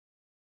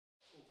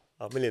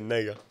Għamil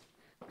innejja.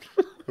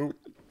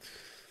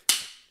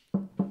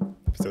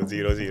 Episode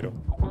 00.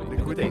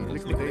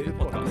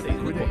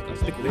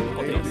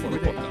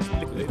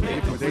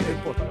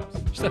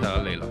 X'tana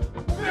għal-lejla?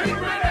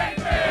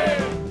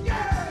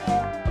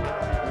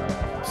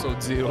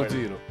 Episode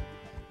 00.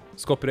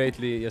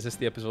 Skoprejt li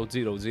jeżisti episode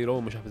 00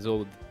 mux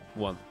episode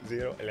 1.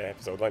 Zero? Le,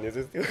 episode 1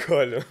 jeżisti u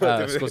kollu.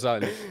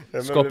 Skużani.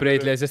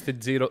 Skoprejt li jeżisti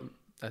 0.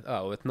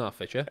 U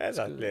etnafeċ,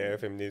 Eżat, le,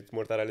 fimni,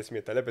 tmur tara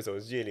l-ismiet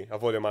tal-episodes ġili.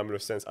 Għavolju ma għamlu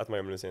sens, għat ma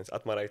għamlu sens.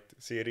 Għat ma rajt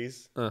series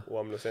u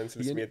għamlu sens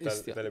l-ismiet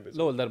tal-episode.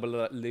 L-għol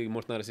darba li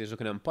mort nara series u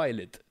kienem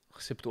pilot,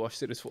 xsibtu 10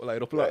 series fuq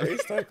l-aeroplan.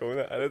 Istajku,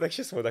 għal dak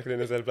xismu dak li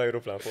nizel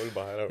bl-aeroplan fuq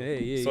il-bahar.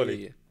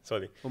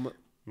 Soli.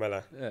 Mela.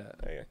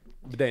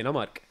 Bdejna,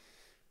 Mark.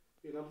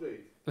 Jena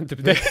bdejt.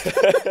 Inti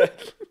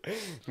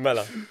bdejt.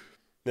 Mela.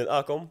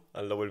 Nilqakom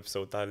għall-ewwel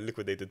episode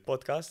tal-Liquidated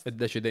Podcast.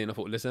 Iddeċidejna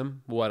fuq l-isem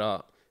wara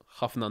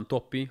ħafna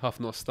ntoppi,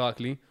 ħafna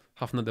ostakli,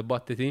 ħafna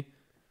dibattiti,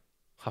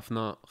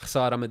 ħafna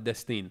ħsara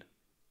mid-destin.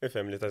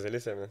 Ifhem li tażel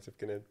isem nasib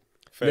kienet.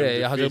 Le,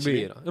 ħaġa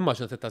kbira.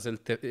 Immaġna titażel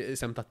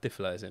isem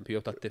tat-tifla eżempju,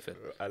 jew tat-tifel.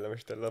 Għalla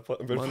mhux tella Ma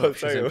nafx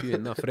bil-falsa. eżempju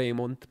jenna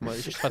Raymond, ma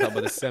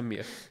x'ħatabad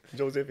is-semmieħ.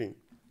 Josephine.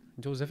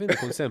 Josephine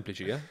ikun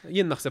sempliċi,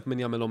 Jien naħseb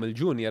min jagħmelhom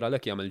il-junior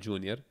għalhekk jagħmel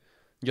junior.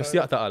 Ġast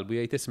jaqta' qalbu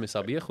jgħid ismi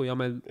sabiħ u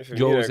jagħmel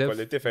Joseph.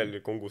 Kolli tifel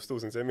kun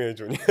gustus nsemmih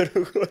Junior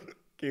ukoll.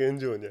 Kien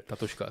Junior.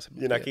 Tatux kasib.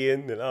 Jiena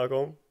kien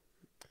nilqakom.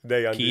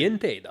 Kien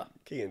tgħidha.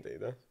 Kien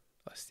tgħidha.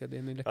 Astja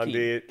dejni l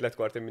Għandi 3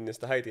 kwarti minn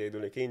nista' ħajti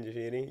jgħidu li kien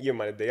ġifieri. Jien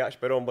ma niddejjaqx,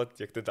 però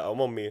mbagħad jekk titaqgħu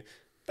mommi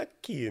ta'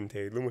 kien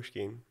tgħidlu mhux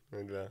kien.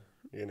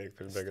 Jien hekk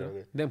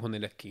fil-background. Dem ħun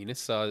il-kien,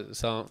 issa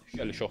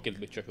xalli xokk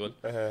il-biċċa xogħol.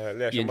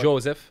 Le Jien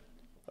Joseph,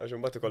 għax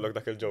mbagħad ikollok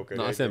dak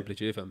il-Joker. na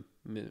sempliċi jifhem.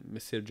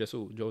 Missier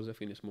Ġesu, Joseph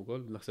jien ismu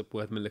wkoll, naħseb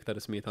wieħed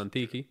mill-iktar ismijiet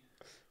antiki.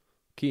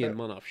 Kien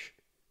ma nafx.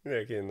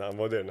 Le kien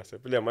modern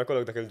naħseb. Le ma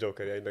jkollok dak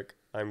il-Joker jgħidlek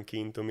I'm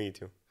keen to meet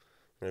you.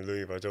 Lu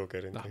jiva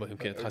Joker. Naħba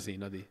kienet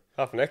ħażina di.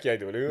 Ħafna hekk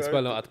jgħidu li.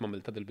 Nisballa qatt ma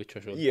milta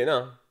dil-biċċa xogħol. Jiena,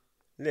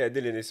 le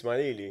dilli nisma'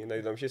 lili,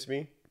 ngħidlhom x'ismi.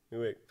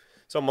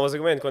 Somma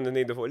bażikament konna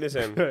ngħidu fuq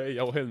l-isem.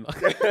 Jew ħilna.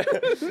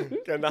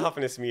 Kellna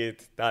ħafna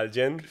ismijiet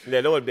tal-ġen.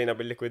 Le l-ewwel bdejna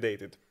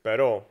bil-Liquidated,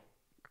 però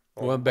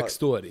U hemm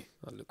backstory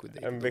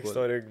għal-Liquidated. hemm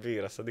backstory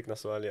kbira sa dik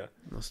naslu għalija.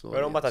 Naslu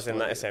Però għalija. mbagħad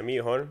għażilna isem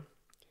ieħor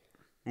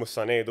mhux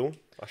sa ngħidu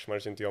għax ma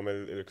rridx intihom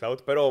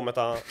il-cloud, però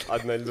meta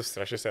għadna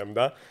l-lustra x'isem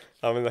da,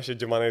 għamilna xi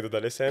ġimgħa ngħidu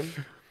dal-isem.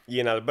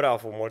 Jiena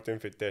l-brafu mort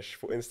infittex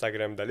fuq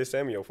Instagram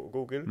dal-isem jew fuq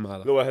Google. Mela.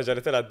 L-ewwel ħaġa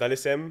li telgħet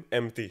dal-isem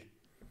MT.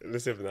 Li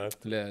sibna.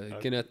 Le,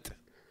 kienet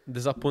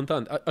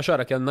dizappuntant.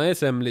 Għaxara kellna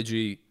isem li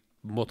ġi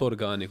b'mod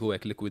organiku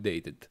hekk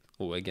Liquidated.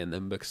 U again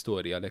hemm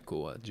backstory għalhekk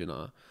huwa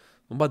ġina.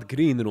 Mbagħad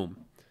Green Room.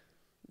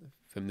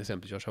 Fimni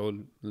sempliċi għax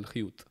hawn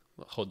l-ħjut.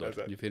 Ħodor,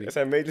 ġifieri.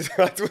 Semmejt li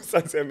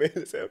san semmejt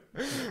li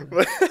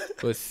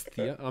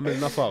Ostja,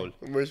 għamilna fawl.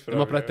 Mhux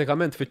Ma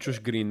prattikament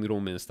fitxux Green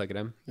Room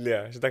Instagram. Le,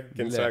 x'dak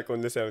kien sa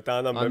jkun li sem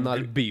tagħna Għanna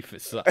l-beef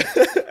issa.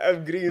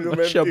 hemm green room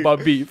empty. Xebba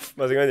beef.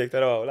 Bażikament jekk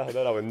taraw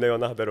laħdar hawn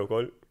in-neon naħdar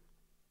ukoll.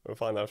 U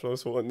fana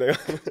flus fuq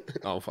in-neon.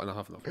 Faqna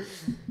ħafna.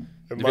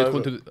 Imma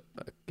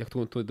Jek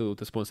tkun tuddu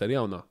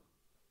t-sponsorjawna.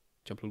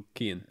 ċemplu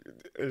kien.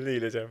 li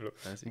ċemplu.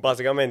 Għasi.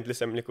 Bażikament li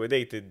sem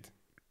Liquidated,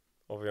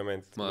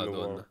 ovvjament.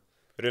 Madonna.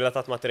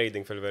 Relatat ma'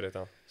 trading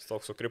fil-verità.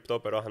 Stocks u kripto,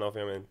 però aħna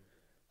ovvjament.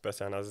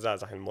 Bess aħna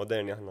żgħażagħ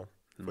il-moderni aħna.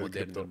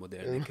 Moderni.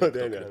 Moderni,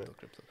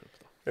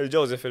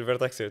 Il-Joseph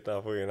il-verità ksir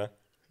nafu jiena.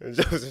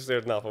 Il-Joseph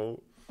sir nafu.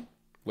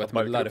 Wet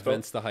mal-lar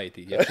events ta'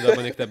 ħajti. Jek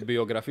xidabba nikteb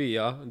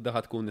biografija,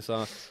 daħat tkun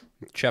nisa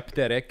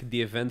chapterek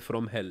The Event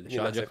from Hell.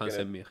 Xaħġa kan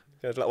semmiħ.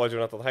 Kienet laqwa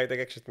ġurnata ta'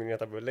 ħajtek ekxit minn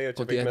jata bil-lejl.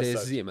 Konti għedha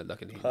jizzimel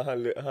dak il-ħin.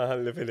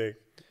 Ħalli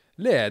fil-lejk.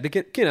 Le, di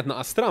kienet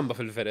naqqa stramba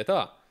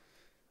fil-verità.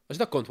 Għax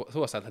dak kont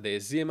huwa sa ħdej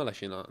iż-żiemel għax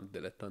jiena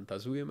dilettanta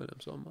żwiemel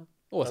insomma.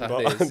 Huwa sa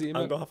ħdej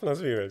iż-żiemel. Għandu ħafna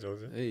żwiemel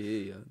Joseph.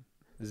 Ejja,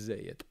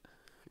 żejjed.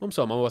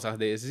 Insomma, huwa sa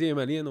ħdej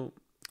iż-żiemel jienu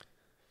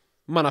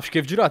ma nafx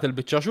kif ġrat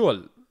il-biċċa xogħol.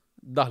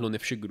 Daħlu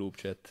nifxi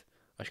group chat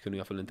għax kienu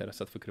jafu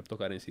l-interessat fi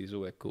cryptocurrencies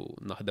u hekk u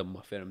naħdem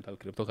ma' firm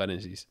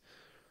tal-cryptocurrencies.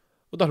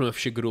 U daħlu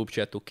nifxi group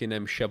chat u kien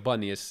hemm xebba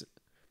nies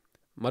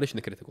ma rridx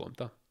nikritikhom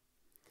ta'.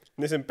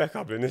 Nis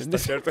impeccabli,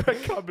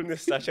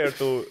 nista'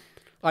 ċertu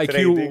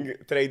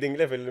IQ. trading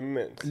level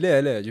immens.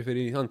 Le,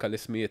 ġifiri, anka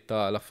l-ismijiet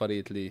ta'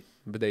 l-affarijiet li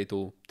bdejtu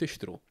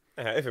tixtru.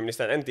 Ifim,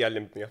 nistan, enti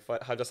għallimtni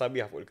ħaġa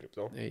sabiħa fuq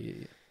il-kripto.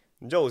 Ej.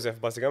 Joseph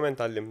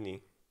basikament għallimni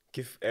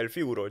kif 1000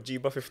 euro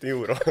ġiba 50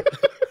 euro.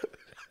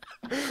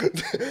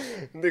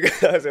 Dik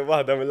għazem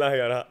waħda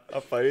mill-aħjar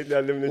affarijiet li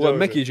għallimni U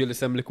għemmek jiġi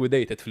l-isem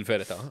liquidated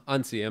fil-verita.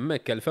 Anzi,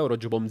 għemmek 1000 euro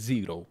ġibom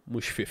 0,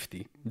 mux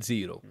 50,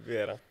 0.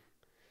 Vera.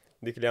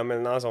 Dik li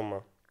għamilna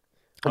somma.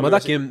 Ma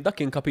dak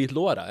kien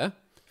kapitlu wara,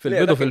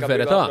 Fil-bidu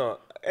fil-verita.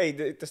 Ej,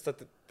 tista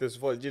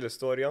t-svolġi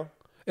l-istoria.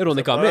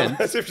 Ironikament.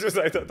 Sibxu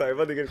sajta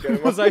tajba dik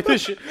il-kelma. Ma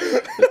sajtix.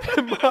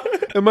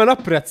 Imma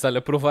napprezza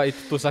li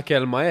provajt tusa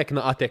kelma jek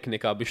naqa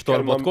teknika biex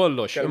torbot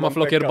kollox. Imma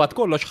flok irbat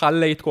kollox,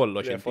 ħallejt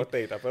kollox.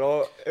 Fottejta, pero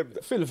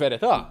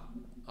Fil-verità,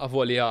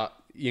 avolja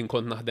jien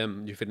kont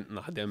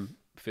naħdem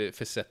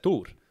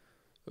fis-settur.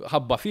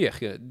 Ħabba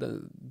fieħ,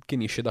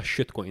 kien jixxida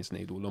shitcoins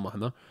ngħidu l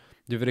aħna.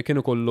 Ġifieri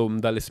kienu kollhom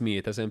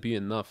dal-ismijiet, eżempju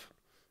jien naf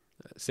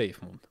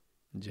SafeMoon.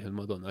 Ġieħ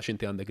il-Madonna, għax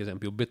inti għandek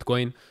eżempju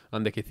Bitcoin,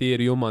 għandek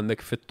Ethereum,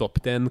 għandek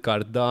fit-top 10,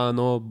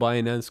 Cardano,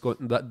 Binance,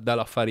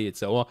 dal-affarijiet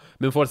sewa.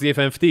 Min forsi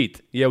jifhem ftit,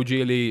 jew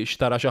ġieli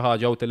xtara xi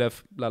ħaġa u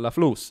tilef la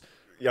flus.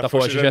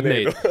 Tafu xi qed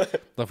ngħid.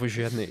 Tafu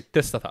xi qed ngħid.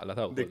 Tista' taqla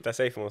taw. Dik ta'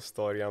 SafeMoon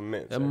storja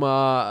immens. Imma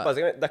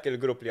Bażikament dak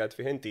il-grupp li għad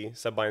fih inti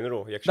 70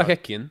 ruħ jekk dak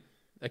hekk kien.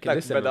 Hekk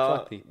kien isem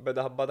infatti.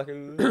 Beda ħabba dak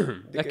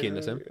Hekk kien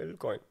isem.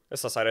 il-coin.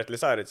 Issa saret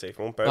li saret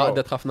SafeMoon, però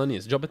Għaqdet ħafna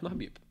nies, ġabetna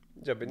ħbib.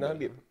 ġabidna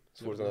ħbib.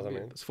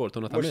 Sfortunatament. Mux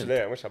Sfortunatament. le,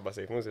 mux ħabba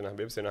SafeMoon,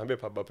 sina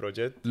ħbib ħabba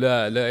proġett. Le,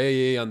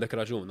 għandek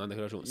raġun, għandek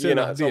raġun.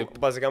 Jiena,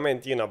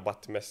 bażikament jiena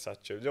bat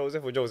messaġġ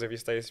Joseph u Joseph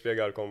jista'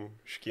 jispjegalkom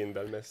x'kien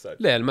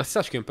dal-messaġġ. Le,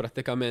 il-messaġġ kien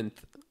prattikament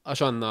għax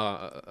għandna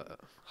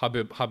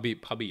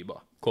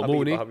ħabiba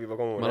komuni. Ħabiba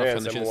komuni. Ma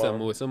nafx nix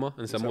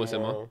nsemmu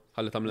isima,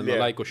 ħalli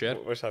tamlina like u share.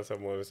 Mux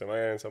ħansemmu isima,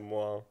 jena nsemmu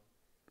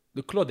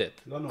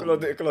Claudette.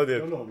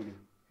 Claudette.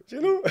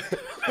 ċinu?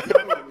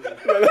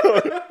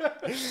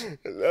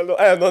 No.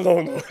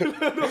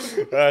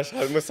 Għax,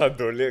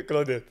 għal-musaddur li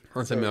Claudette.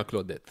 Għansemmiha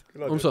Claudette.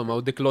 Insomma,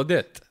 u dik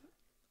Claudette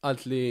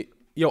għalt li,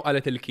 jew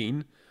għalet il-kien,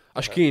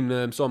 għax kien,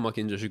 insomma,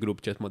 kien ġeġi grupp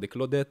ċet ma dik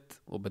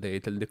Claudette, u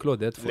badajt il-dik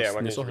Claudette,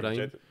 fost nis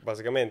oħrajn.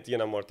 Bazzikament,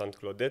 jena mortant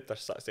Claudette,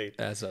 għax saqsejt.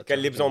 Eżatt.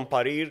 Kelli bżon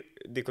parir,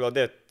 dik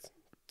Claudette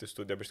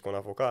tistudja biex tkun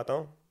avukata,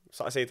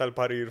 saqsejt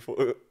għal-parir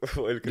fuq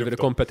il-kripto. Ġifiri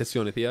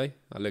kompetizjoni tijaj,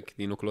 għalek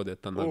dinu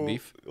Claudette għanna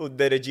l-bif. U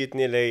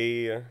d-dereġitni lej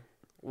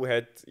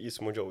wieħed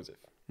jismu Joseph.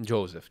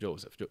 Joseph,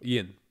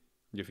 jien,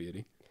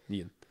 ġifiri,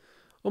 jien.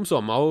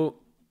 Insomma, u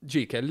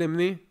ġi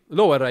kellimni,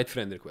 lower right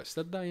friend request,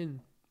 għadda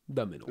jien,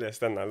 da minu. Le,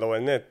 stenna,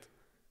 l-ewwel net,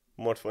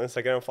 mort fuq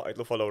Instagram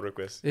faqajtlu follow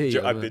request.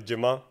 Ejja, Għaddi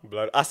ġimma,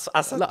 blar,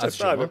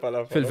 ċettani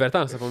pala.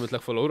 Fil-vertan, sa'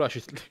 mitlek follow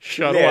għax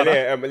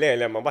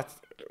Le, ma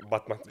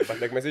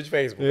batlek message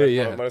Facebook,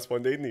 ma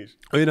rispondejnix.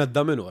 U jina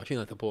da minu, għax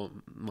jina tipo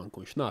ma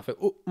nkunx nafe.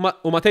 U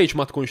ma tejċ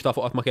ma tkunx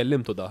tafu għat ma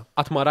kellimtu da,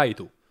 għat ma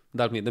rajtu.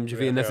 Dal-bnidem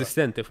ġifiri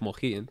nesistenti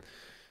f'moħħin.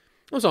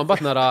 Insomma,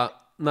 bat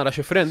nara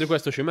xi friend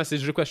request u xi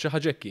message request xi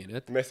ħaġa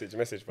kienet.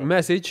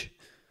 Message.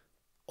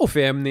 U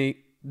femni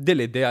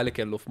dil-idea li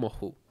kellu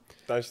f'moħħu.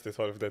 Tanx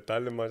titħol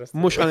f'dettall imma ġast.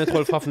 Mhux ħan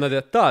nidħol f'ħafna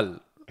dettall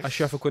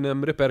għax jaf ikun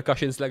hemm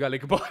repercussions legali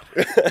kbar.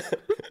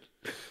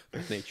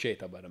 Ngħid xejn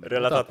ta' barra.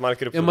 Relatat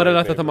mal-kripto. Imma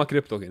relatata ma'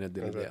 kripto kienet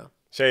din idea.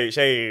 Xej.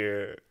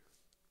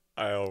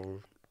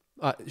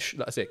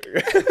 Laqsek.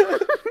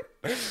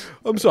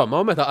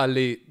 Insomma, u meta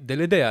qalli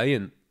dil-idea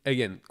jien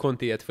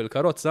konti jed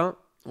fil-karozza,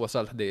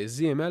 wasal ħdej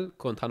iż-żiemel,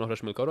 kont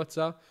ħanoħroġ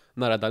mill-karozza,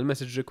 nara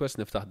dal-message request,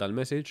 niftaħ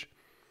dal-message.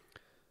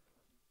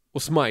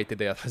 U smajt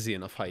idejat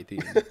ħżiena f'ħajti.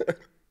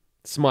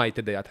 Smajt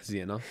idejat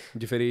ħżiena.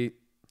 Ġifieri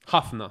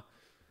ħafna.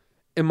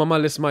 Imma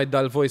malli smajt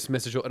dal-voice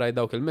message u qrajt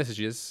dawk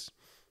il-messages,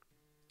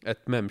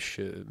 qed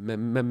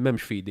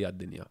m'hemmx fidi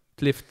għad-dinja.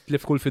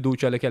 Tlif kull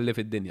fiduċja li kelli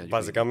fid-dinja.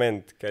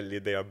 Bażikament kelli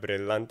idea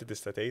brillanti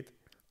tista' tgħid.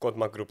 Kont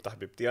ma' grupp ta'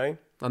 ħbib tiegħi.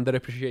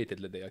 Underappreciated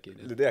l-idea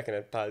kienet. L-idea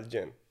kienet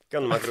tal-ġen.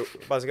 Kien ma'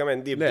 grupp,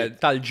 bażikament di. Le,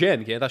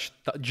 tal-ġen kienet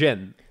għax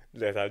ġen.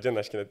 Le, tal-ġen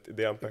għax kienet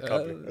idea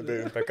impeccabli.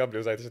 Idea impeccabli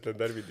u żajt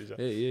darbi diġà.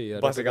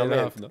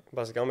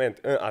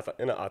 Bażikament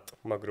inaqat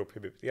ma' grupp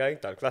ħbib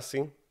tiegħi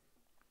tal-klassi.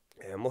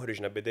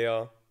 Moħriġna b'idea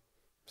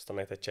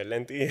stannajt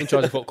eċċellenti.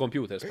 Inċarġi fuq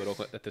computers, però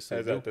qed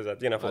tissejġu.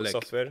 Eżatt, jiena fuq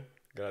software,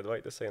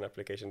 gradwajt issa jien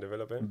application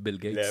developer. Bill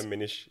Gates. Le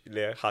minix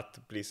le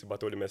ħadd please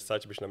batuli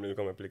messaġġ biex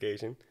nagħmlilkom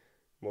application,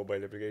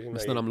 mobile application.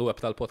 Nista' nagħmlu web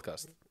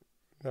tal-podcast.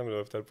 Nagħmlu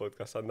web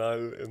tal-podcast, għandna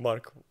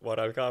l-Mark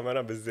wara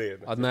l-kamera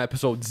biżżejjed. Għadna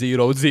episode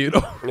 00.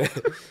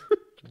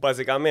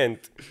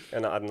 Bażikament,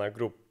 jena għadna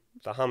grupp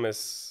ta'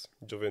 5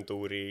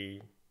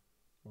 ġuventuri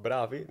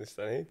bravi,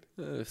 nista' ngħid.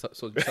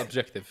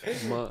 Subjective.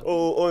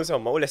 U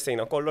insomma, u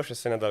lestejna kollox,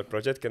 lestejna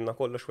dal-proġett, kienna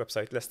kollox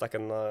website lesta,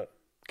 kienna.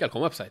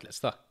 Kelkom website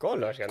lesta?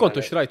 Kollox. Kontu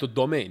xtrajtu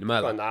d-domain,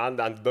 mela. Konna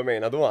għand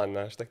domain għadu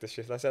għanna, xtak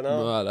t-xiex la sena.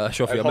 Mela,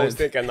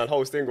 xofjament. Kienna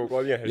l-hosting u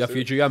kol jieħi. Jaf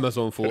jiġi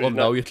Amazon fuq,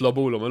 daw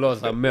jitlobulu, mela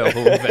għammew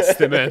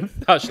investiment.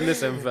 Għax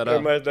nisem vera.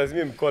 Ma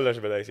lazmim kollox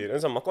beda jisir.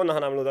 Insomma, konna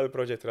ħanamlu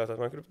dal-proġett relatat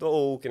ma' kripto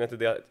u kienet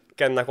idea,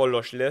 kienna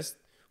kollox list,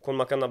 kun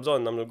ma kienna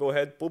bżon namlu go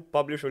ahead,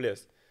 publish u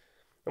list.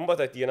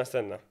 Imbatet jiena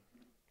stenna.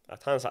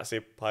 Għatħan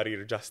saqsi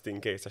parir just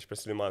in case, għax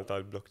pres li Malta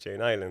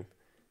l-Blockchain Island.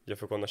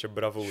 Ġefi konna xie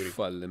bravuri.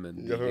 Falliment.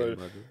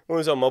 U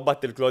insomma,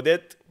 batt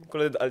il-Claudette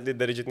għalli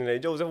d-derġitni lej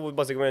Joseph, u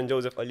bazzikament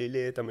Joseph għalli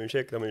li ta' minn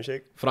xek.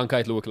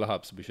 Frankajt l-wik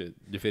laħabs biex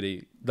ġifiri,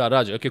 da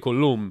raġa,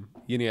 kikullum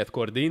jini għet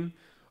kordin,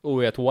 u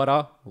għet wara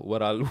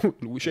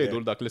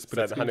l-xejdu l-dak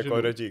l-espress. Għan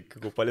korreġik,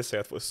 u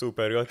palissa għet fuq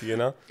super jot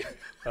jena,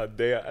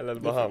 għaddeja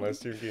għal-Bahamas,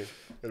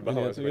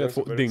 il-Bahamas.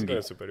 Fuq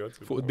dingi.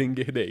 Fuq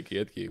dingi ħdejk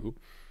jgħet kieku.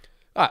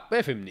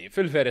 Fimni,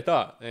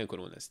 fil-verità,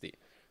 nkun onesti.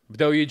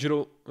 Bdew jiġru,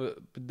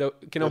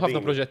 kienu ħafna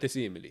proġetti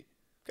simili.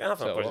 Kien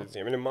ħafna proġetti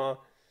simili, ma.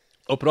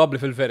 U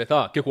probabli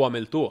fil-verità, kieku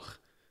għamiltuħ.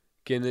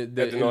 Kien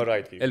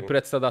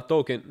il-prezz ta' dat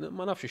token,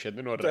 ma nafx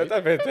xeddin orrajt.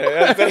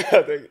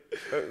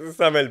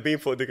 Samel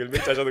bin fuq dik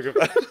il-bicċa ġadu kif.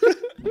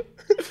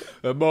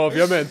 Ma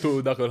ovvjament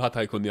tu dak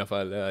il-ħat ħajkun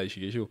jafal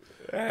xiexu.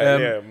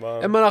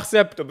 Imma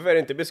naħseb. Tu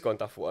b'ver inti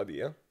biskon ta' fuq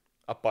għadija,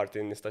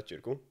 apparti n-nista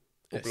ċirku.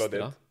 U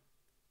Claudette.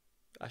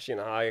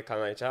 Għaxina ħaj kan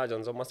ngħid xi ħaġa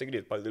nżomma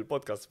segret bħal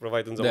il-podcast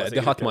provajt Le, nżomma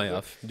diħat ma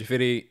jaf.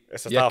 Ġifiri,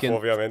 Issa tafu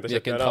ovvjament għax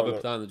jekk qed ħabib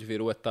narawna. tagħna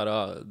ġifiri u tara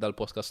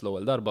dal-podcast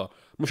l-ewwel darba,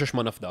 mhux għax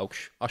ma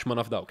nafdawx, għax ma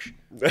nafdawx.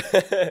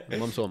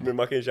 Ma insomma, Min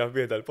ma kienx jaf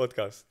bih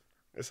dal-podcast.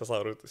 Issa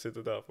saru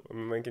sittu tafu.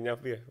 Min kien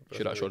jaf bih.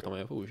 xira xorta ma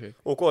jafux.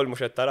 U kol mux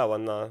qed taraw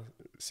għandna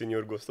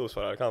Sinjur Gustus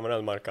wara l-kamera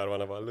l-markar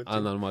wana vallu.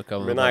 Għanna l-marka.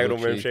 Minajru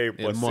minn xej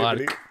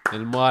possibbli.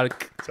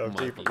 Il-mark.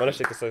 Ma nafx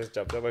jekk tista'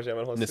 tiċċabda biex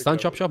jagħmel ħoss. Nistan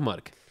ċabċab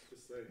mark.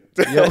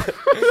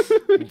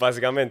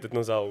 Bażikament qed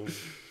nużaw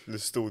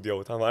l-studio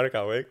ta' Mark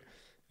hawnhekk.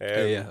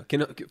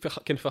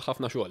 Kien fi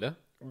ħafna xogħol, eh?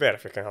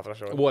 Berfik kien ħafna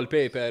xogħol.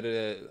 Wallpaper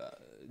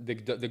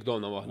dik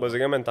donna waħda.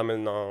 Bażikament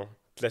għamilna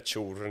 3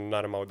 xhur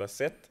narmaw da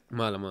set,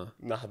 Mala ma.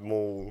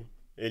 naħdmu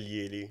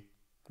il-jieli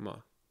Ma.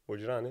 u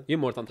ġrani. Jien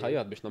mort għand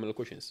ħajjat biex nagħmel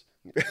cushions.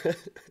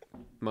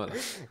 Mala.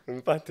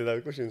 Infatti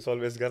dal-kuxin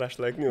solves garax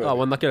like new.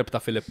 Għanna kelb ta'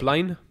 Philip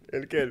Line.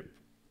 Il-kelb.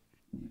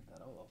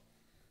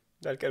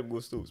 Dal-kelb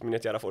Gustus, min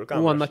qed jara fuq U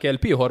il-kamera. għanna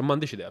kelb ieħor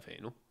m'għandix idea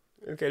fejnu.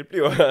 Il-kelb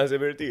li wara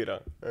sebirtira.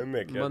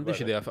 Hemmhekk.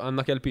 M'għandix idea,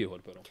 għanna kelb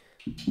ieħor però.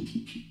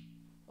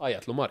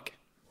 Għajatlu Mark.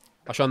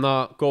 Għax għanna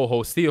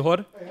co-host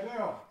ieħor.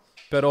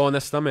 Pero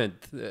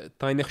onestament,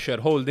 tajniħ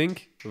shareholding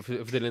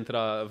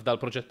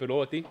f'dal-proġett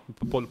piloti,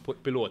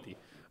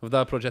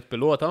 f'dal proġett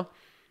pilota,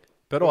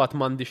 pero għat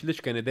mandiċ liċ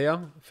kien ideja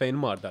fejn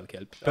mar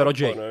dal-kelb. Pero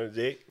ġej,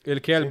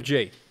 il-kelb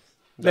ġej.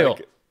 Leo,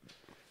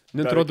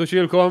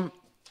 nintroduċilkom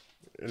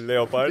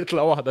Leopard.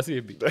 titla wahda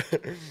sibi.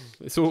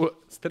 Su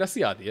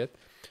stressjati, jett.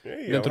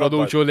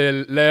 Nintroduċu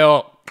l-Leo,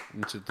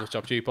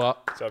 ċabċipa,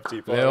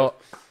 ċabċipa. Leo,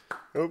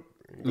 Leo.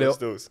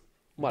 Gustus.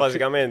 Mark,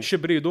 Bażikament.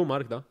 xibridu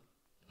Mark da?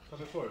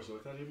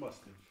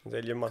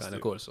 Degli Kane masti.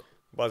 korso.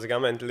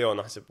 Bażikament Leo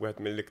naħseb wieħed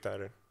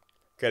mill-iktar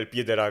kelb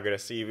jidher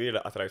aggressivi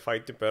la qatraj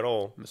fajti, però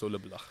Misu li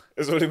blaħ.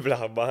 iżu li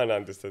blaħba ħana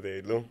għandi sta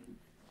tgħidlu.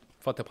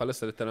 Fatta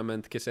bħalissa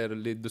literalment kiser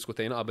li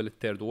diskutejna qabel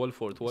it-third wall,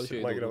 fourth wall,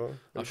 xejn. Ma jgrabu.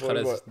 Għax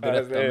ħares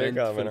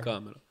direttament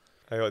fil-kamera.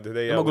 Ajjo,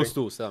 didejja. Ma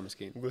gustus, ta'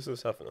 miskin.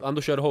 Gustus ħafna.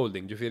 Għandu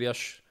shareholding, ġifiri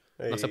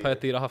għax nasib ħajt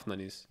tira ħafna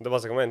nis. Da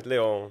bażikament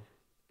Leo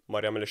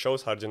mar jagħmel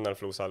shows ħarġinna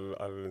l-flus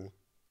għal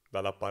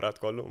dal-apparat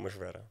kollu, mhux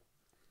vera.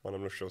 Ma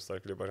nagħmlu shows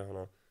tal-klib għax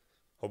aħna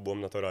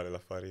ħobbhom naturali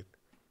l-affarijiet.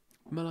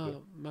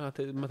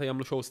 Meta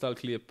jagħmlu shows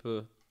tal-klip.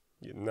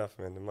 Naf,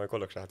 men, ma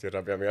jkollok xaħat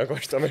jirrabja mi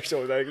għakox ta' meċ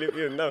show tal-klip,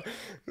 naf.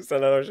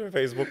 Stanna għax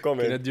Facebook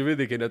comment. Kienet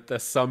ġividi kienet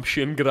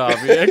assumption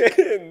gravi, jek.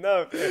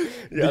 Naf.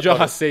 Diġa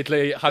ħassejt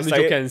li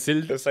ħanġu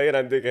cancelled. Issa jien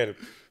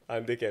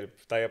għandi kelb,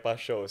 tajja pa'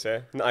 shows,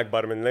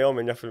 Naqbar minn Leo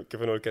minn jaff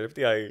kif inhu l-kelb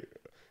tiegħi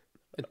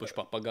Intbux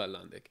pappagall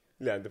għandek.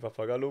 li għandi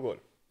pappagallu wkoll.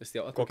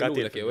 Istjaw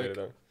Kokatil għatil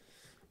jek.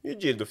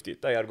 Jiġġieldu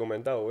ftit, tajja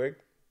argumentaw hekk.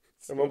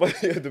 Ma bad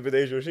jgħidu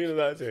bidejxu xinu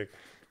daqshekk.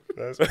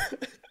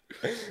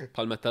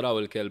 Bħal mettaraw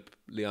il-kelb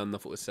li għanna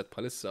fuq is-set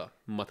bħalissa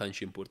ma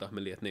tantx importaħ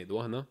mill-li qed ngħidu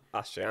aħna.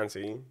 Għaxċe,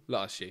 anzi,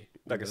 Laqas xejn.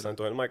 dak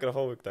istantu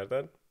il-mikrofon iktar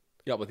tad.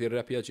 Jaqbad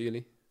jirrapja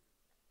ġili.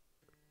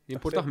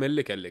 Importaħ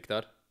mill-li kelli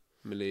iktar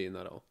mill-li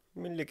naraw.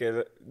 Milli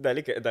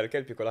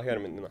dal-kelb jikol aħjar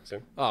minni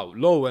naħseb.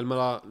 L-ewwel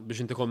mela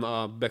biex intikom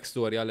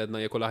backstory għal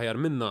edna jekol aħjar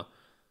minna.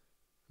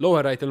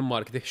 L-ewwel rajt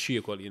il-Mark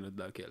diħxikol jien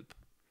dal-kelb.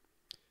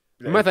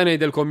 Meta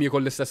ngħidilkom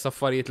jikol l-istess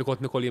affarijiet li kont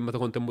nikol jien meta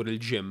kont immur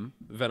il-ġim,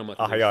 vera ma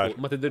Aħjar.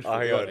 tidhirx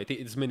Aħjar.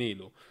 fuq żmien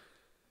ilu.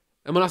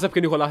 Imma naħseb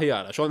kien jikol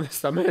aħjar, għax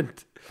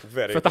onestament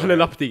Veri. fetaħ li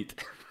l-aptit.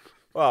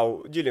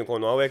 Wow, ġili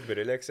nkunu għawek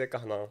bir-relaxek,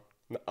 aħna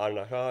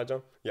għalna ħaġa,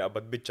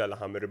 jaqbad biċċa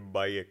laħam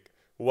ribbajjek.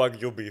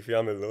 Wagju beef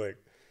jgħamillu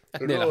hekk.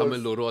 Qed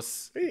ħamillu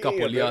ross, Ija,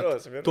 kapoljat,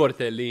 bir-ross, bir-ross.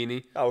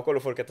 tortellini. Għaw,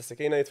 kollu forketta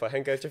sekina jitfa'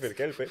 henkelċe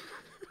fil-kelb.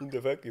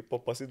 Indifek,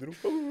 jippoppa sidru.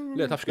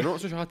 Le tafx kien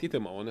noqsu xi ħadd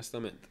jitimgħu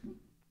onestament.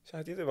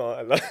 Xaħt jitimaw,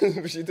 għalla,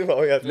 biex jitimaw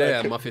jgħat. Le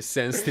ma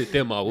fis-sens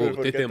titimgħu,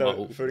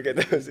 titimgħu.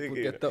 Forketta sekina.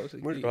 Forketta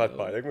sekina. Mux kħat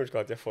bħalek, mux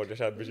kħat jafforġa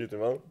xaħt biex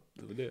jitimaw.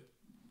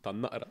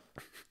 Tan-naqra.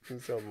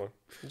 Insomma.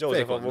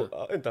 Joseph,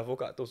 Fejn inta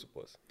avukat, u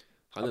suppos.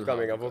 Ħanilħaq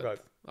Upcoming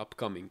avukat.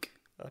 Upcoming.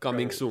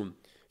 Coming soon.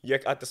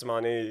 Jek għat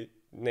tismani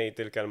nejt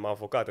il-kelma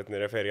avukat, et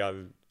nireferi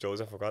għal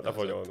Joseph avukat,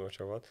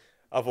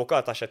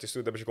 avukat għax għat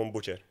jistuda biex ikun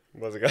buċer.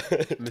 Bazika.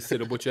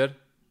 Missiru Butcher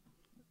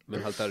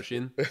minn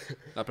ħaltarxin.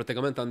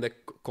 Pratikament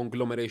għandek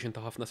conglomeration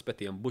ta' ħafna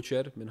aspetti hemm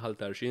Butcher minn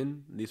ħaltarxin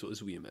li suq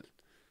żwiemel.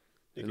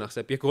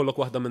 Naħseb jekk kollok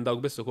waħda minn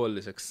dawk biss ukoll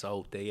li sek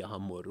sawtejja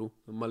ħammurru,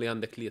 imma li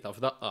għandek tlieta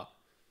f'daqqa.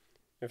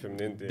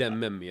 Infimni inti. Dem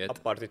memmiet.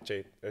 Apparti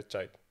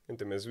ċajt.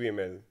 Inti me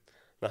zwimel.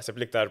 Naħseb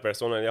liktar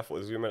persona li jafu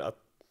zwimel għat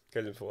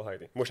kellim fuq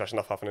ħajdi. Mux għax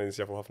naf ħafna nis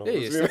jafu ħafna.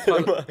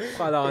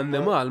 Bħala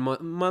annimal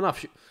ma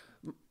nafx.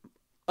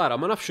 Ara,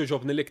 ma nafx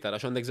ġobni liktar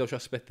għax għandek żewġ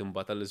aspetti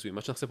mbagħad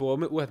tal-żwiem. Għax naħseb huwa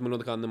wieħed mill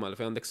dak annimal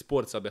fejn għandek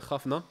sport sabiħ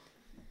ħafna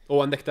u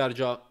għandek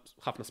tarġa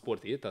ħafna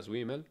sportijiet ta'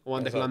 żwiemel u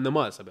għandek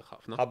l-annimal sabiħ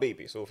ħafna.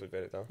 Ħabibi, su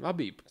fil-verità.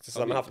 Ħabib.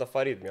 Tissam ħafna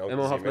affarijiet miegħu.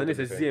 Imma ħafna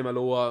nies iż-żiemel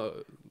huwa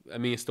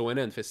means to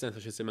an end fis-sens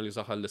għax iżiemel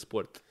jużaħ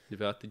l-isport.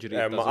 Ġifieri tiġri.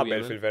 Ma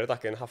qabel fil-verità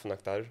kien ħafna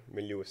aktar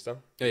mill-justa.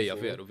 Ejja,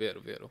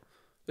 veru.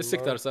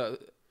 Is-iktar sa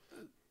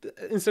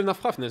insir naf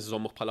ħafna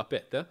iżommu bħala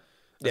pet,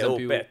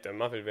 Eżempju- pet,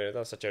 ma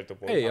fil-verità sa ċertu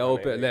punt. Ejja, u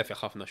lefi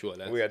ħafna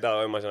xogħol. U jgħada,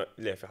 immaġna,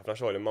 lefi ħafna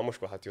xogħol, imma mhux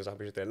kulħadd jużaħ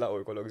biex itellaq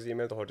u jkollok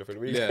żiemel toħorġu Le,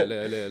 fil-weekend.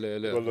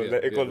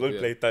 le. Ikollu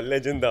l-plejt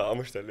tal-leġenda,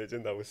 mhux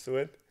tal-leġenda u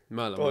s-suwed.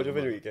 Mela. Toħorġu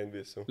fil-weekend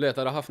bissu. Le,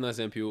 tara ħafna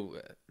eżempju,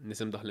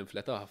 nisim daħlin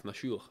fleta, ħafna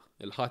xjuħ.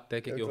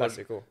 Il-ħattek,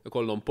 Il-klassiku.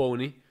 ikollhom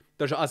pony.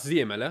 Terġa'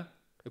 għaż-żiemel,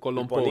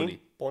 ikollhom pony.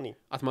 Pony.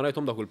 Qatt ma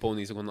rajthom dak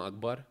il-ponies ikun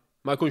akbar.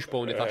 Ma jkunx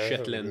pony ta'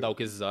 Shetland dawk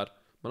iż-żar.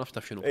 Ma nafx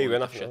taf x'inhu Ejwa, pony ta'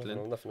 nafna,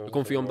 Shetland. nafna.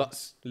 Ikun fihom daqs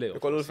lew.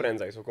 Ikollu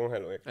l-friends għajsu, kun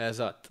ħelu jek.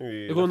 Eżatt.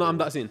 Ej, Ikunu naqam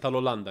daqsin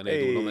tal-Olanda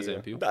ngħidulhom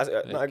eżempju.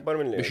 Akbar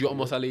minn li. Biex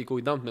joqmos għalik u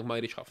jdamtmek ma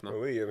jridx ħafna.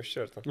 U hija, mhux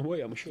ċerta.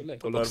 Uja, mux lej.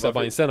 Kollok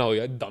 70 sena u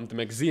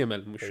jdamtmek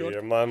żiemel, mux xogħol.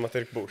 Ejja, ma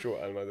tirkbux u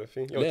għal ma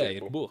defi. Le,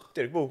 jirbuħ.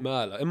 Tirkbuh.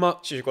 Mela, imma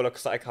Xiex kollok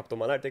saqek ħabtu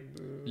ma nartek.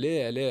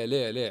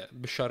 le,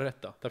 biex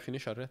xarretta. Taf xini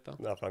xarretta?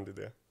 Naf għandi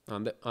idea.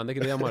 Għandek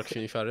idea Mark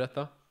xini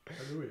xarretta?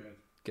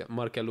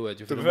 Mark kellu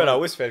eġi. Vera,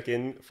 Wisfer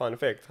kien, fun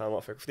fact, ħama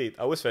fek ftit,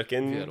 Wisfer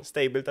kien Veru.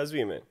 stable ta'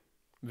 żwiemen.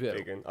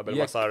 Veru. Qabel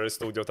ma sar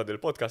studio ta'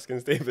 dil-podcast kien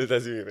stable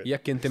ta' żwiemen.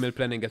 Jekk inti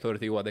mill-Planning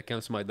Authority u għadek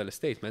kemm smajt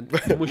dal-statement,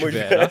 mux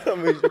vera.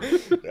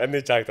 Għanni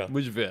ċajta.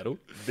 Mux veru.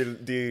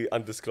 Di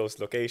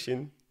undisclosed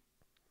location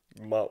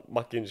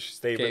ma kienx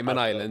stable.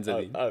 Cayman Islands,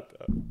 għadin.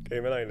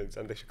 Cayman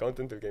Islands, għandek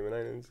accountant il-Cayman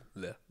Islands?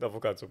 Le,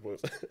 Avukat,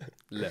 suppose.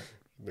 le,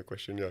 The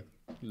question jak.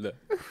 le.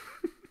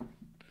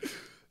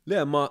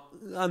 Le, ma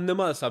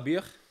annimal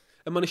sabiħ,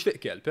 imma nixtieq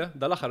kelb,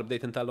 dal-aħħar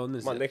bdejt intallon Ma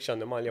nizzel. għandekx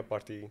animali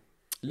apparti.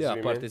 Le,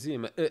 apparti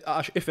żiemel,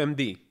 għax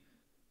FMD,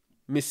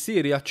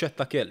 missier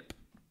jaċċetta kelb.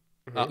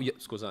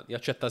 Skużan,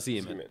 jaċċetta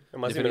żiemel. Żwiemen.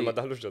 Imma żwiemen ma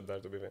daħlux ġod dar,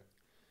 to be fair.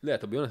 Le,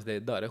 to be honest,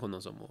 dej dar, konna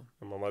nżommu.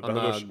 Imma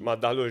ma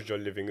daħlux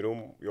ġol living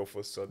room jew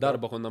fusso.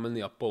 Darba konna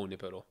minni pony,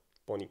 pero.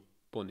 Pony.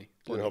 Pony.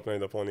 Nħobb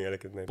ngħidha pony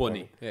għalek id-ngħid.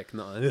 Pony, ek,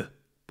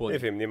 pony.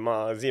 Ifimni, ma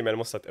żiemel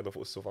mostat edu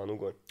fuq is-sufan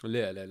ukoll.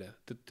 Le.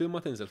 Ti ma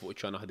tinżel fuq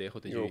ċana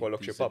ħdejħu tiġi. Jew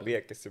kollok xi papi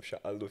jekk issib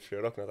xaqqaldu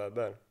f'xi rokna ta'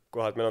 dar.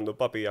 Kulħadd minn għandu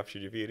papi jaf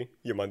xi ġifieri,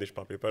 jien m'għandix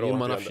papi, però. Jien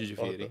ma nafx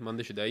ġifieri,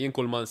 m'għandix idea. Jien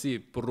kull ma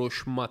nsib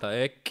rux mata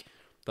hekk,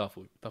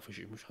 tafu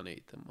xi mhux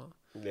ħanejt imma.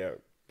 Le,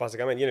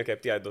 bażikament jien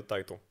il-kep tiegħi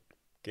adottajtu.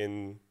 Kien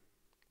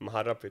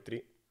maħarrab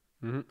fit-triq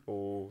u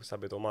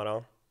sabitu mara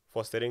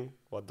fostering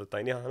u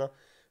adottajni ħana.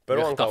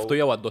 Però anka Taftu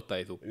jew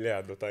adottajtu. Le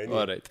adottajni.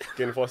 Alright.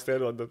 Kien foster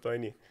u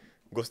adottajni.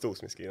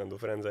 Gostus miskin għandu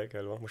frenza jek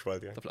elwa, mhux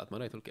valti. Taf laqt ma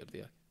rajtu l-kelb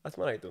tiegħek. Qatt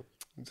ma rajtu.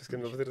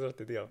 Ġiskin ma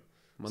ritratti tiegħu.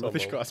 Ma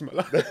nafx każ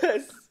mela.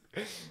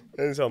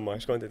 Insomma,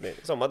 xkont id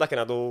Insomma, dak kien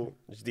għadu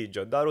ġdid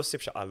ġod daru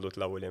s-sib xaqallu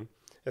t-lawlim.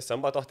 Issa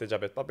mbagħad toħti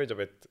ġabet papi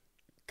ġabet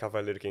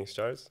Cavalier King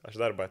Charles, għax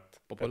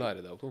darbat.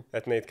 Popolari dawku.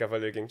 Qed ngħid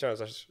Cavalier King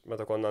Charles għax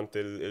meta konna ant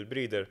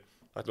il-breeder,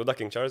 għatlu da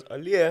King Charles,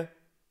 għalli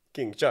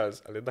King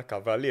Charles, għalli da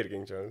Cavalier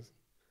King Charles.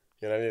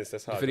 Jena li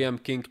l-istess ħaġa. Ġifieri hemm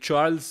King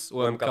Charles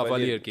u hemm hemm Cavalier.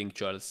 Cavalier King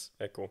Charles.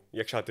 Ekku,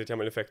 jekk xaħti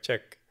jagħmel effect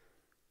check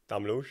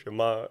tagħmlux,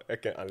 imma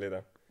hekk kien għalli da.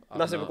 Aħna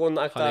Nasib ikun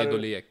aktar ħanejdu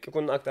li hekk.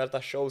 ikun aktar ta'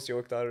 shows jew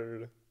iktar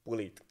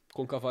pulit.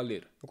 Kun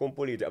Cavalier. Ikun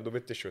puliti għabdu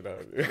bit-tixxu da.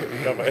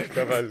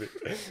 Kavalli.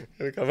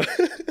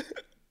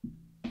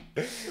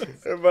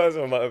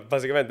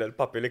 Bażikament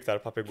il-papi l-iktar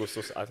papi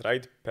gustus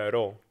għatrajt,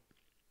 però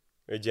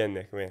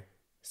iġennek me.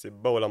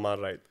 Sibbawla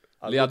marrajt.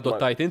 Li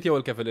adottajt inti jew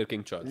il-Cavalier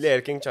King Charles? Le,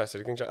 il-King Charles,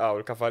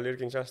 il-Cavalier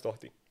King Charles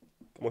toħti.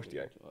 Mux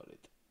tijaj.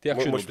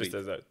 Tiegħek x'inhu Mux breed?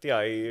 bistess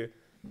tijaj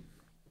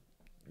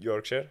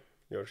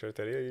Yorkshire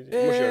Terrier.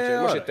 Eh, Mux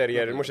Yorkshire, mux alright,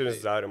 il-Terrier, okay, mux okay.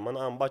 il-Żar, ma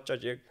naqam baċċa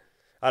ġiek.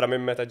 Ara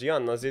minn meta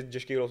ġijanna zid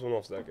ġiex kilo su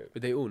nofs dak.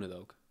 Bidejquni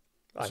dawk.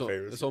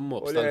 Għalfej. Som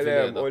mobs U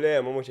tal-fileda. le,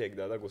 ma mux hekk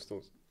da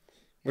gustus.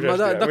 Ma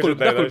dakul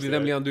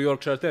bidem li għandu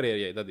Yorkshire Terrier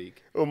jgħida dik.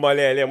 Umma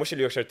le, mux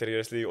il-Yorkshire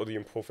Terriers li għodu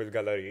jimbħu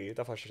fil-galleriji,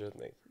 ta' faxxa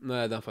xetnej.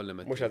 Na, dan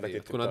falliment. Mhux għal dak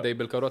it-tip Tkun ta' għaddej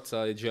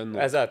bil-karozza ġennu.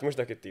 Eżatt, mux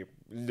dak it-tip.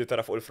 Li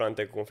tara fuq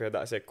il-frontek kun fiha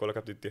daqshekk kollha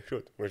kabdi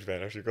tiħxut. Mux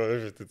vera xi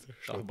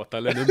kollha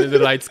Battalenu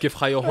mill-rights kif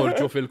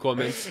ħajoħorġu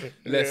fil-comments.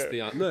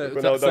 Lesti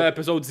Kunaw Sa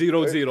episode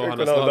 00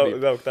 ħana sħabi.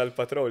 Dawk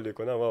tal-patrol li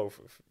kun għaw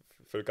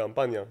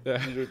fil-kampanja.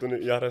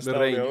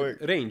 Jarrestawni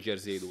għawek.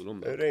 Rangers jgħidu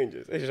l-um.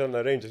 Rangers, eħx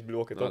għanna Rangers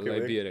bil-walkie Alla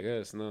talkie. jbirek,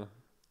 jesna.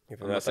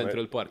 Għanna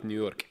Central Park, New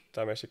York.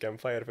 Ta' meċi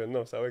campfire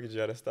fil-nofs, għawek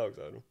ġi arrestawk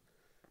saru.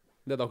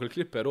 Da dawk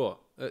il-klip però,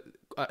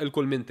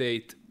 il-kull minn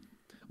tgħid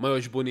ma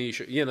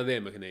joġbunix, jiena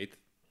dejjem ngħid,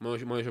 ma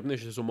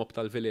joġbunix isu mob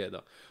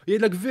tal-vileda.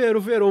 Jgħidlek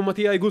veru ma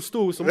tiegħi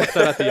gustus u mob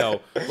tara tiegħu.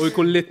 U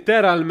jkun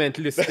letteralment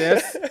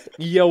l-istess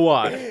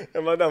jewar.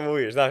 Ma da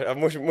mhuwiex,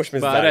 mhux Ba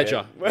miżdar.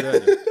 reġa.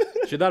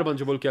 Xi darba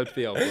nġibu l-kelb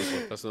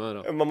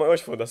tiegħu. Ma ma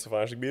għox fuq da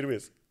s-sufax kbir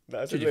wis.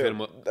 Da Xiġi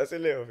ferma.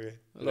 s-lew fi.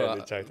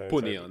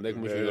 Puni għandek,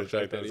 mhux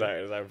Yorkshire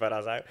Terrier. Zaħir,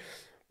 vera zaħir.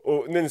 U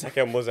ninsa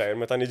kemmu zaħir,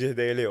 meta niġi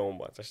ħdej li jom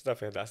bat, għax ta'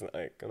 fih da'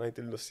 snaqek,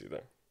 għanajt il-lussi da.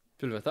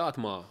 Fil-vetat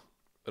ma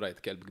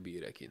rajt kelb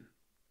kbir kien.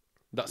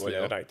 Daqs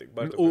Wara li rajtek,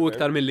 bardu U kbir,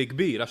 iktar mill-li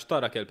kbir, għax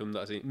tara kelb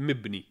imdaqsi,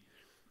 mibni.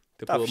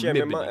 Taf Tipo xem,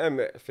 ma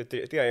mibni.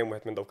 fit-triq tijaj jemmu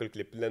minn dawk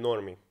il-klip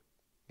l-enormi.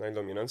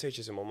 Najdlom jina, nsejċ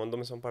jisimu,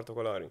 mandom jisom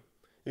partikolari.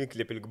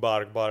 Il-klip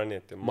il-gbar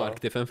net. Mark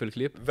tifhem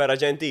fil-klip? Vera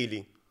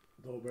ġentili.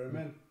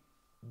 Doberman.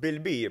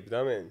 Bil-bib,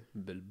 da men.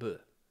 Bil-b.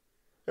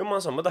 Imma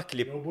insomma, dak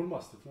klip. Jew bull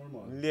mastiff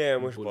normal. Le,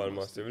 mux bħal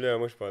mastif, le,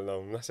 mux bħal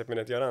dawn. Naħseb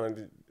minnet jarana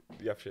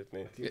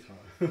jafxitni.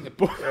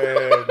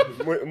 Eh,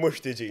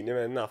 Mux tiġini,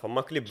 men nafa,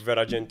 ma klib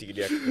vera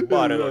ġentili jek.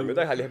 Bara enormi,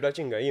 da ħalli ħbla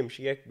ċinga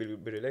jimxi jek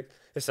bil-rilek.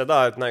 Issa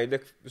da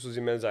najdlek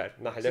suzi melżar,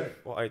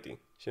 naħlek u għajti.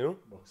 Xinu?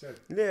 Boxer.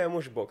 Le,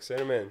 mux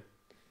boxer, men.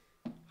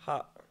 Ha,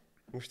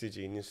 mux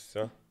tiġini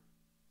issa.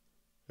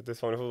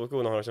 Tisfawni fuq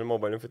kun ħarġ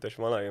il-mobile nfittex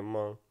ma lajm,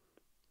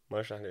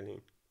 ma xaħli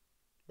l-ħin.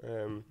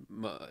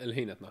 Ma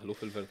il-ħin qed naħlu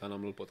fil-verta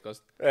nagħmlu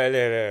l-podcast.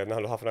 Le,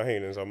 naħlu ħafna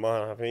ħin, insomma,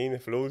 ħafna ħin,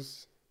 flus.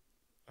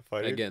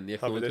 Again,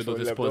 jekk intom tidu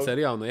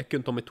tisponsorjawna, jekk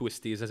intom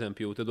it-twisties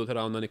eżempju, tidu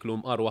tirawna niklu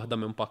mqar waħda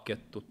minn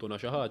pakkett tuttuna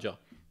xi ħaġa,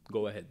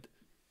 go ahead.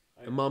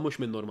 Imma mhux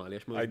minn normali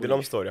għax ma.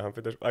 Għajdilhom storja,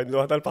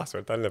 għajdilhom għadha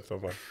l-password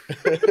tal-laptop.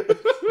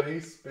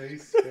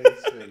 Space.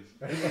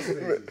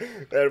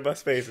 4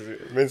 spaces,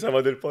 minn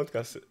sama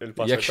dil-podcast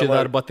il-password. Jekk xi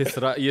darba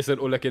tisra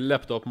jisirqu lek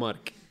il-laptop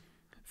Mark.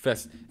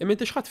 Fest. Imma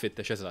inti x'ħadd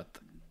fittex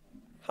eżatt?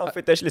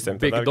 Ħanfittex l-isem.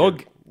 Big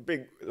dog?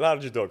 Big,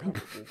 large dog.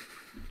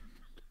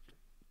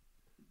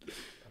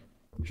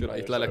 Xura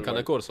jitla lek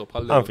kana korso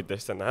bħal.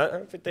 Ħanfittex, senna,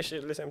 ħanfittex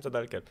l-isem ta'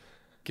 dal-kelb.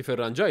 Kif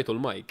irranġajtu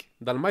l-mike,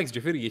 dal-mike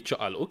ġifieri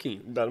jiċċaqalqu kien.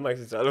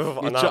 Dal-mike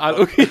jiċċaqalqu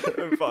Jiċċaqalqu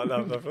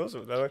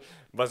kien.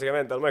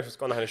 Basikament dal-mike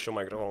skonna ħanixxu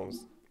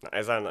microphones.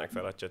 Eżarna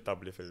aktar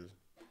aċċettabbli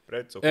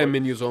fil-prezz.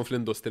 Min jużhom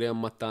fl-industrija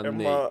ma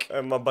tannik.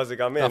 Imma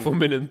bażikament. Tafu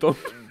minn intom.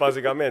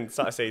 Bażikament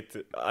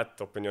saqsejt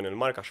għadd opinjoni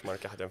l-Mark għax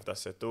Mark jaħdem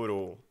f'das settur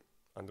u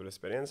għandu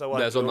l-esperjenza.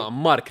 Le, zonna,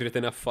 Mark rrit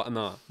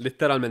inaffaqna,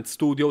 literalment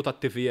studio ta'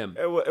 TVM.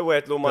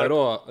 Ewetlu Mark.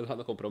 Pero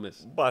l-ħadna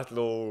kompromiss.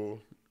 Batlu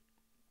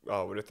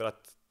literat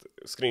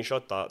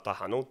screenshot ta'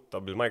 ħanut ta'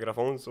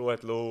 bil-microphones u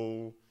għetlu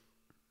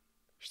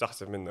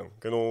xtaħseb minnu.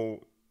 Kienu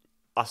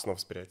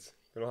asnof spirits.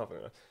 Kienu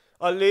ħafna.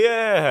 Għalli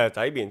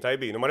tajbin,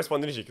 u ma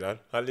respondi liġi klar,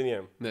 għalli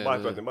njem.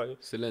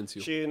 Silenzju.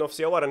 Xi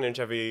nofsija wara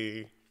nirċevi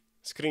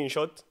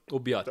screenshot.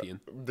 U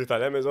bjatien. Di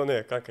tal-Amazon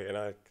anke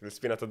jena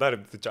l-spina ta'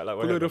 darb t-ċaqla.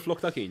 Kullu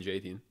riflok ta' kien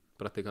ġejtin,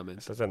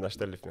 pratikament. Sa' senna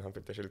xtellifni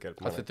ħanfittex il-kelb.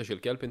 Għafittex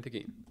il-kelb inti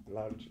kien.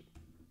 Large.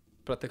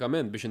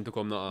 Pratikament biex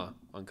intikom naqa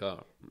anka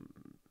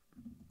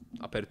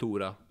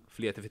apertura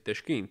flieti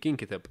fit-tex kien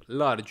kiteb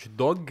large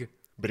dog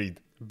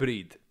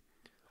breed.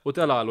 U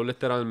talalu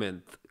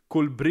literalment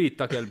kull breed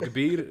ta' kelb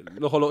kbir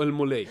loħoloq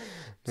il-mulej.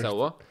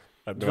 Sawa?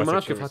 Ma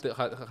nafx kif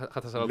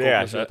ħatasal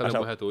l-konklużjoni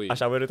tal-imwaħed u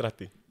Għax għaw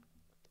ritratti.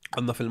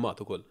 Għanna filmat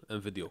ukoll,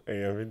 hemm video.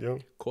 Ejja video.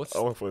 Kost.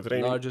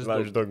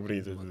 Large dog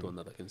breed.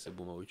 Madonna dak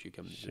insibu ma wiċi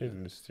kemm.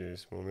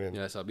 Xil-istis moment.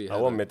 Ja sabiħ.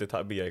 Għaw għammet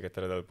taqbija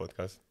jkettara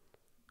dal-podcast.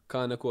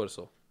 Kane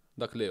Corso.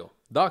 Dak Leo.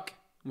 Dak?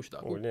 Mux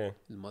dak. U le.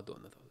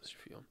 Il-Madonna ta'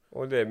 xfijom.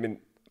 U le minn.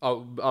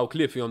 Għaw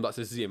klip fihom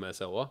daqs iż-żiema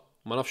sewa.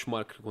 Ma nafx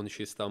Mark kun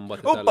xista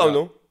mbagħad. U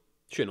Pawnu.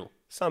 X'inhu?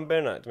 San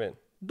Bernard, men.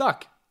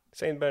 Dak.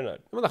 Saint Bernard.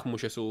 Ma dak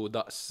mhux isu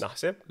daqs.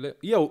 Naħseb?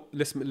 Jew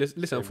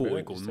l-isem fuq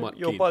ikun.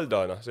 Jew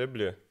Balda naħseb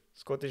li.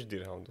 Scottish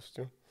Deerhound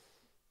ustju.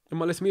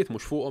 Imma l-ismijiet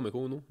mhux fuqhom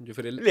ikunu,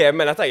 ġifieri. Le,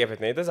 mela tajjeb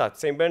qed ngħid eżatt,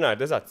 Saint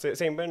Bernard, eżatt,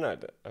 Saint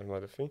Bernard.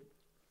 Għal-madu fi.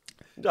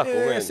 Dak u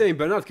Saint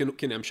Bernard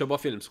kien hemm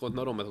xeba film skont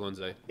narhom meta kont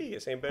żgħir.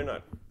 Ija, Saint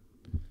Bernard.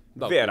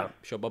 Vera.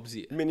 Xeba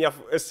bżieq. Min jaf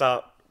issa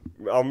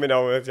għaw minna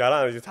u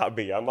jarana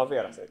ġitħabbija, ma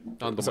vera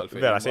Għandu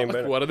mal-fejn. Vera, Saint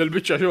Bernard. Wara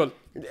del-biċċa xogħol.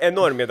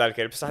 Enormi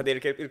dal-kelb, saħdi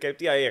il-kelb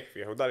tiegħi jekk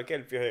fih, u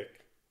dal-kelb fih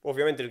hekk.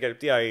 Ovvjament il-kelb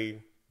tiegħi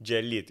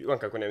ġelliet, u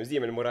anke kun hemm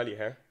żiemel morali,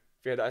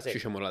 fih daqsejn.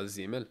 Xi moral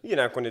żiemel?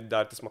 Jiena nkun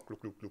id-dar tisma' kluk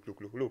kluk kluk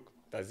kluk kluk.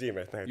 Ta'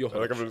 żiemel ngħid.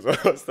 Joħroġ.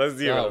 Ta'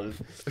 żiemel.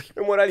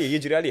 Morali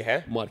jiġri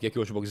għalih, Mark, jekk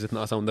joġbok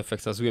zitna sound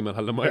effects ta' żwiemel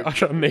ħalli ma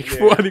jaqax għandek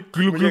fuq għalik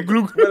kluk kluk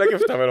kluk. Mela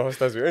kif tagħmel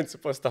ħosta żwiemel, inti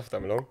suppost taf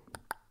tagħmelhom.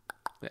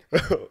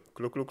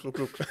 Kluk kluk kluk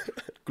kluk.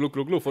 Kluk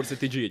kluk kluk forsi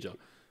tiġiġa.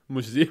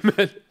 Mhux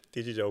żiemel.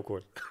 Tiġiġa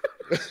wkoll.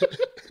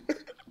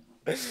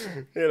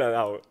 Jena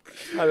naw,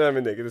 għalla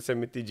minn dik,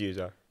 semmi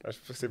t-tiġiġa.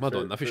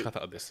 Madonna, fiex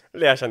ħataqdis.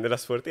 Le għax għandi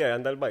l-asforti għaj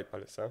għanda l-bajt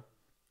palissa,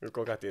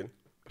 il-kokatin.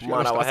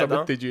 Mara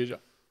waħda. Tiġiġa.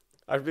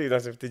 Għax bdi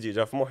nasib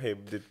t-tiġiġa f'moħi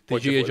bdit.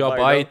 Tiġiġa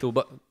bajt u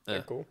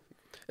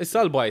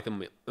Issa l-bajt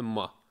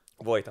imma.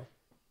 Vojta.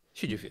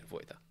 Xieġifir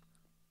vojta?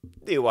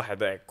 Di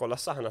waħda kolla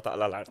s-saħna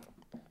taqla l-art.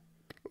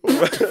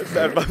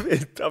 Darba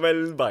bit, għamel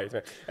l-bajt.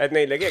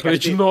 Għednejlek ek.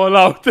 Original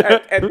out.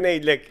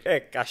 Għednejlek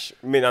ek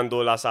għax min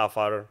għandu la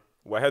safar.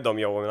 Waħedhom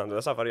jew minn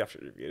għandu safar jafx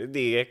ġifieri.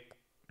 Dijek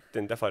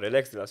tintefa'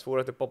 relax la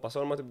sfura tippoppa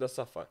solma tibda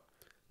s-safar.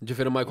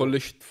 Ġifieri ma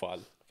jkollix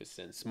tfal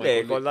fis-sens.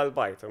 Le kollha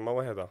l-bajt ma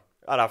waħedha.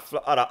 Ara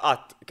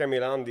qatt kemm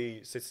ilha għandi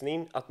 6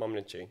 snin qatt ma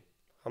mliet xejn.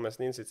 5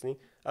 snin, 6 snin,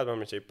 qatt ma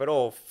mliet xejn. Però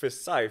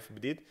fis-sajf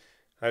bdiet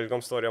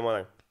ħajlkom storja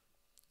malaj.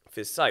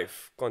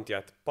 Fis-sajf kont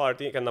jgħid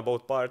party, kellna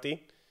boat party.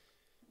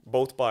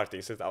 Boat party,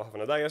 sirt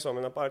ħafna dajja so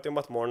minna party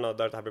mbagħad morna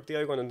dar ta' ħbib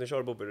tiegħi kont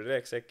nixorbu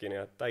bir-relax hekk kien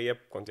jgħid tajjeb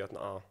kont jgħid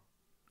naqa'.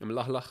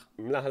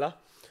 Mlaħlaħ.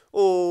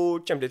 U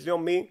ċemplit li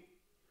ommi.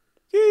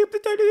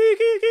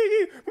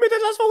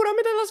 Metet la sfura.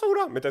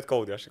 Metet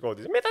kodi, għax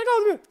kodi. Metet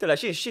kodi. Tela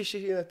xiex.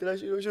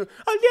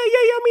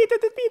 Għalli,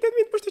 mietet,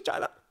 mux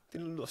tiċċala.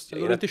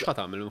 Allura inti x'ħat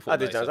tagħmel minn fuq?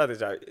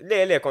 Għadġa.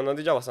 Le, konna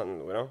diġà wasan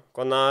l-ura.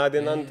 Konna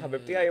għadin għand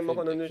ħabib tiegħi imma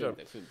konna niġor.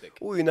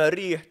 U jina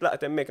rriħ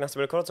tlaqt hemmhekk naħseb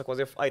il-karozza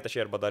kważi f'qajta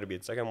xi 4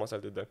 darbiet sakemm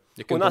wasalt id-dar.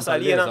 U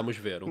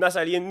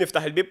nasal jien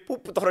niftaħ il-bib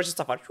u toħroġ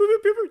is-safar.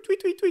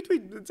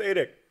 Tweet.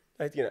 Sejrek.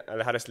 Għajt jina,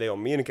 għal-ħares li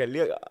jom, jien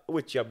kelli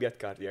wiċċi abjad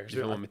kardijak.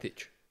 Ġifa ma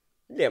mitiċ.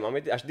 Le,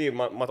 għax di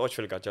ma toqgħodx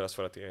fil-gaġġa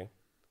l-asfala tiegħi.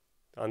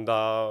 Għandha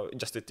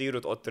ġast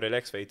ittiru toqgħod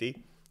relax fejti.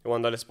 U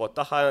għandha l-ispot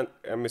tagħha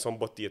hemm ishom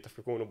bottijiet taf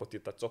ikunu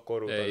bottijiet ta'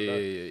 zokkor u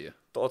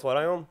toqgħod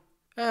warahom.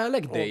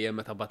 Lek dejjem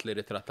meta bat li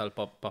ritratt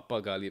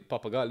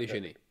tal-pappagalli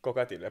x'inhi.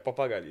 Kokatille,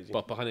 pappagalli.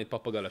 Ħanejt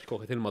pappagalli għax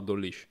kokatil ma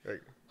ddollix.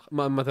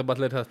 Ma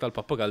tabat li ritratt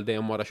tal-pappagalli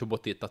dejjem wara xi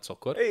bottijiet ta'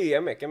 zokkor.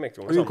 Hemmhekk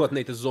tu. Jien kont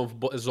ngħid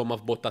iżomma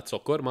f'bott ta'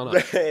 zokkor, ma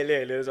nafx.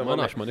 Le, Ma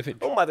nafx ma nifhimx.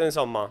 Mbagħad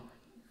insomma,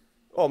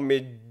 ommi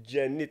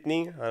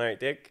ġennitni,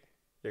 ħanajtek,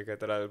 jekk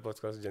qed tara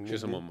l-podcast ġennitni.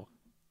 X'isem omma?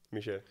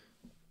 Michel.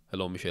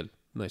 Hello Michel.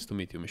 Nice to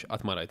meet you, Michel.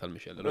 Qatt ma rajt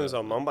għal-Michel.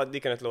 Insomma, mbagħad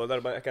dik kienet l-ewwel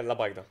darba kellha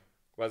bajda.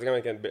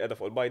 Bażikament kienet bil-qeda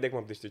fuq il-bajdek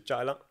ma bdiex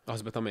tiċċaqla.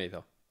 Ħasbeta mejta.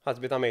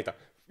 Ħasbita mejta.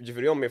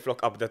 Ġifieri ommi flok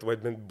qabdet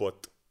wed minn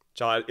bot.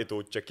 ċaqal itu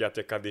ċekkjat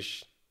jekk għadix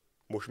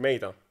mhux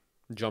mejta.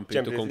 Jump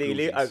into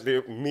Lili conclusions.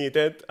 għaddi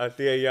mietet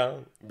għaddi ejja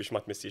biex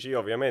ma tmissix,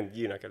 ovvjament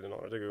jiena kelli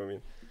noħroġ dik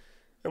min.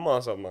 Imma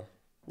insomma,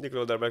 dik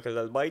l darba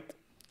kellha l-bajt,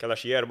 kellha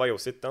xi 4 jew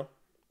 6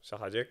 xi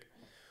ħaġek.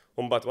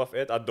 U mbagħad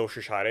wafqet għaddew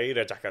xi xarej,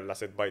 reġa' kellha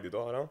 6 bajdi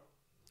oħra.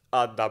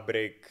 Għadda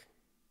break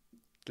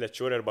 3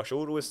 xhur 4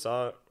 xhur u issa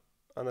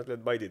għandna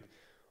 3 bajdiet.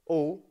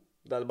 U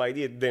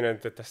dal-bajdiet dejna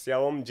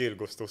nittestjawhom ġiel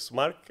gustu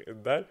smark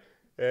id-dar.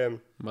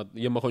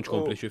 Jien ma kontx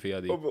kompliċi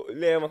fiha di.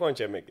 Le ma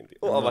kontx hemmhekk inti.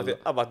 U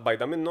qabad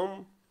bajda minnhom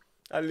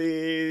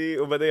għalli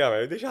u beda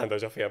jagħmel di x'għandha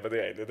ġa fiha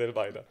beda jgħid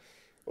il-bajda.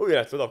 U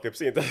jien qed dawk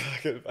ibsin ta'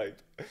 dak il-bajd.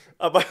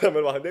 Qabad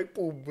nagħmel waħdek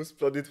pum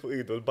splodit fuq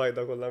idu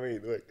l-bajda kollha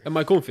mejdu hekk.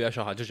 Imma jkun fiha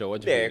xi ħaġa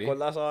ġewwa Le, ġifieri.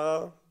 kollha sa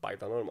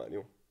bajda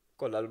normali.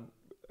 Kollha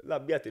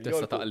l-abjat il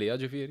Tista' taqlija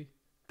ġifieri?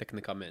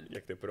 Teknikament.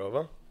 Jekk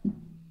tipprova.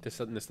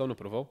 Tista' nistgħu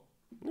nippruvaw?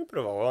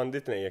 Nipprovaw għandi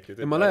tnejn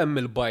jekk Imma la hemm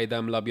il-bajda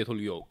hemm l-abjed u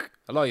l-jok.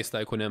 Allora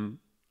jista' jkun hemm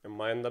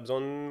Imma għandha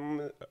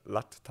bżonn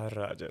latt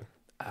tar-raġel.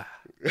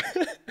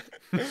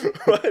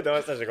 Waħda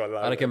ma stax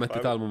ikollha. Għara kemm qed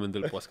titalmu minn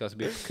dil-podcast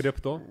bi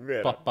kripto,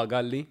 Vera.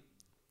 pappagalli,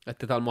 qed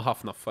titalmu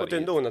ħafna U affarijiet.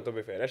 tinduna tu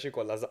bifera, xi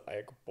kollha zaqqa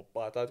jekk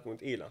poppata tkun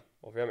tqila.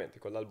 Ovvjament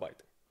ikollha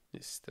l-bajt.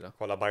 Istra.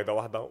 Kollha bajda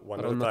waħda,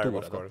 one Ara at a time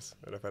natura, of course.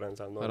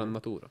 Referenza għal Ara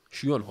natura.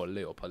 X'jonħol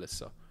Leo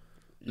bħalissa?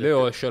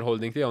 Leo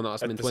shareholding tiegħu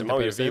naqas minn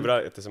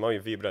 20%. Tisimaw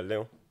jivibra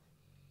l-lew.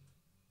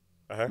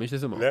 Mhix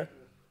tisimgħu? Le?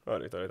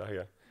 Għalli, tali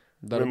taħja.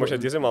 Mux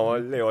għed jisimaw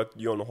l-lew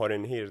jonħor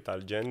inħir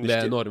tal-ġen. Le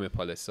enormi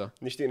bħalissa.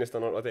 Nishtiq nista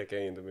norqotek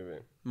jgħin du bibi.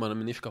 Ma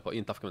minix kapa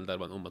jien taf kemm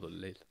darba nqumma tul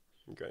il-lejl.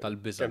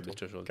 Tal-biża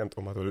biċċa xogħol. Kem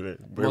tqumma tul il-lejl.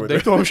 Ma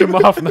dejthomx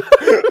imma ħafna.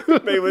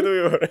 Bejwe du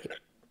jur.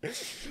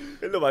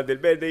 Illum għad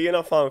il-birthday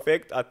jena fun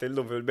fact, għad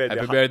illum fil-birthday.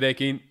 Happy birthday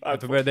kien.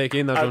 Happy birthday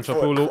kien naġun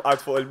xapulu.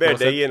 Għad fuq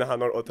il-birthday jena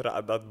ħanor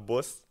raqdat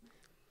bus.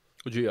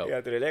 Uġijaw.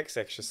 Għad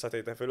relaxek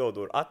xissatejta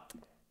fil-ħodur għat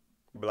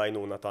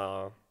blajnuna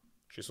ta'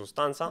 xi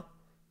sustanza.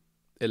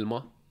 Ilma.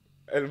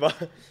 Ilma,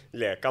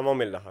 le,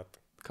 kamomilla ħadd.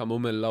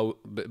 Kamomilla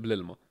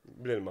bl-ilma.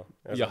 Bl-ilma.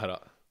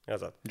 Jaħraq.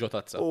 Eżatt.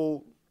 Ġotazza. U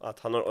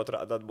għad ħanorqot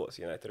raqdat bos,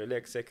 jena għet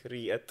relaxek,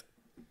 riqet,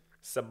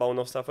 sebbaw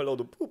nofsa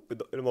fil-ħodu, pup,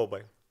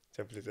 il-mobile.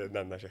 Sempli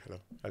danna xeħla.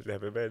 Għad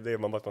happy birthday,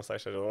 ma mat ma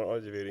stajx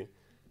ġiviri.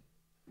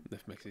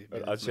 Nifmek si.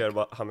 Għad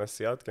xerba 5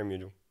 sijat, kem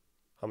jiġu?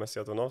 5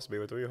 sijat u nofs,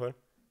 bejwetu jħor.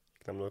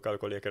 Namlu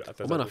kalkoli jekk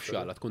għat. Ma nafx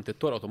xala, tkun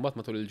tittorqod u mbagħad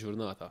matul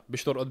il-ġurnata.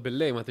 Biex torqod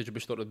bil-lej ma tiġi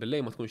biex torqod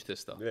bil-lej ma tkunx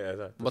tista'.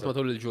 Mbagħad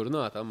matul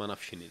il-ġurnata ma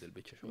nafx x'inhi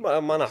dil-biċċa xogħol.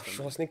 Ma nafx,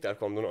 ħossnik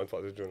tarkom dun għod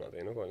fuq il-ġurnata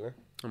jenu koll, ne?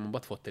 Imma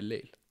mbagħad fott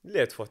il-lejl.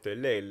 Le tfott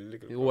il-lejl.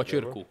 Huwa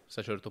ċirku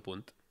sa ċertu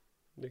punt.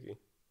 Diki.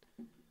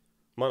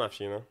 Ma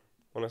nafx jina,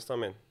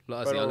 onestament.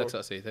 Laqas għandek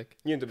saqsejtek.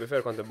 Jien tu bifer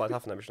kont ibbat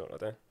ħafna biex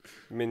norqod, eh?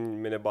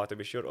 Min ibbati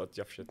biex jorqod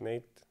jaf xi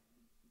tnejt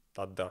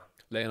tadda.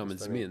 Lejna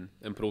mill żmien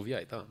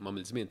improvjajt, ma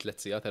mill żmien 3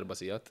 sigħat, 4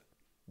 sigħat.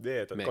 De,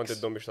 kont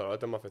id-dom biex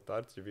tarqod imma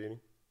fit-tard, ġifieri.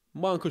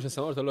 Ma nkunx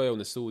nista' norqod jew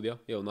nistudja,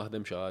 jew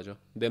naħdem xi ħaġa.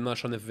 Dejjem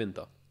naxa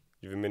nivvinta.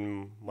 Ġifi minn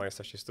ma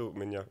jistax jistudja,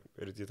 minn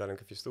irid jitalem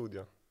kif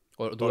jistudja.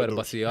 Orqdu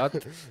 4 sigħat,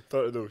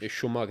 Torqdux.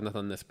 ixxu magna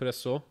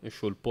tan-Nespresso,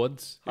 ixxu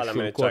l-pods, Għala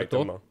ixxu minn l-korto.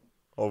 iċċajt imma.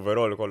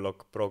 Overall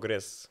kollok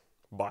progress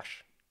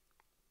baxx.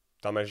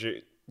 Tagħmel xi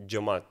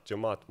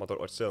ġimgħat ma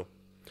torqod sew.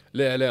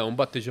 Le,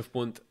 mbagħad tiġi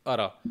f'punt,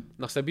 ara,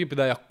 naħseb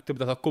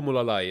tibda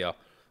takkumula lajja.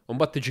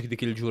 Mbagħad tiġi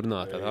dik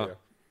il-ġurnata, ta'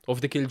 u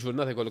f'dik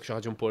il-ġurnata jkollok xi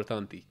ħaġa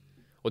importanti.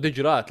 U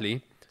diġrat li,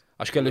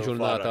 għax kelli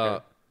ġurnata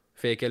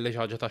fej kelli xi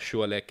ħaġa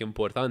tax-xogħol hekk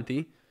importanti,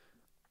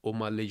 u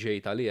ma li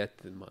ġejt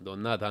għaliet,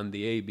 madonna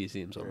għandi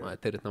ABC, insomma,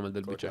 territ nagħmel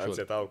dil-biċċa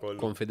xogħol.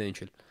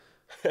 Confidential.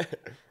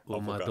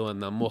 U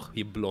madonna moħħ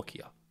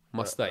jibblokja.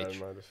 Ma stajċ.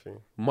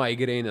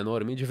 Migraine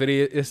enormi, ġifieri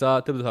issa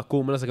tibda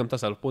takkumula sakemm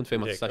tasal punt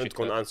fejn ma tistax.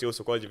 Tkun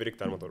ansjus ukoll ġifieri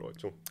iktar ma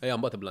torqodx. Ejja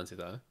mbagħad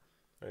il-blanzità,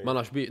 Ma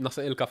nafx bi,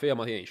 naħseb il-kafè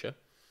ma tgħinx,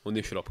 u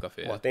nixrob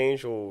kafè. Ma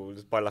tgħinx u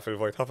tparla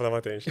fil-vojt ħafna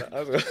ma tgħinx.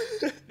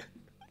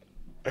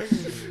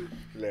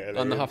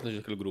 Għandna ħafna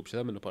ġek il-grupp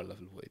xi minnu parla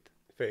fil-vojt.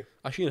 Fej.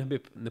 Għax jien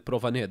ħbib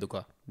nipprova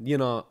neduka.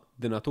 Jiena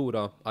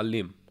dinatura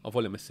għallim,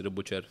 għavolli missir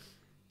buċer.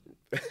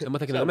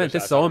 Imma teknikament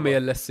issa ommi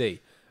l-LSA.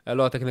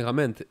 Allora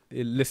teknikament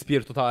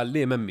l-ispirtu ta'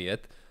 għallim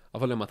emmiet,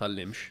 għavolli ma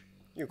tal-limx.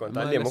 Jien kont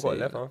għallim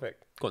ukoll, fan fek.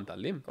 Kont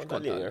għallim? Kont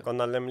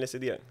għallim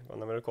l-SDN, kont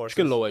għallim il-kors.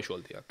 X'kien l-ewwel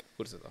xogħol tiegħek?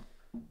 Kursita.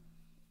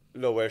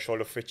 l-ewwel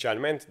xogħol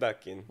uffiċjalment dak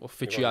kien.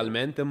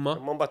 Uffiċjalment imma.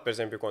 Imma mbagħad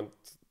pereżempju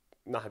kont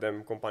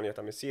naħdem kumpanija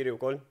ta' missieri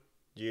wkoll,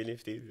 ġieli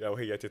ftit, jew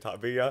hija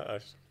titħaqbija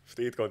għax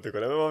ftit kont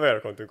ikun hemm, imma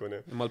vera kont ikun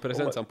hemm. Imma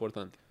l-preżenza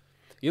importanti.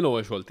 Jien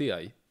l-ewwel xogħol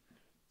tiegħi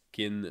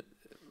kien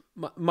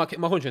ma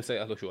kontx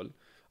insejjaħlu xogħol.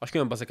 Għax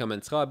kien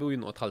bażikament sħabi u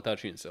jinqgħod ħaltar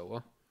xin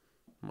sewwa.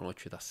 Ma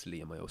noċċi ta'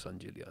 slima jew San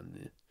Ġiljan.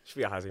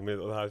 X'fija ħażin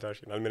milli tqgħod ħaltar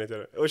xin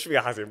għall-miniter. U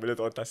x'fija ħażin milli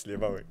tqgħod ta'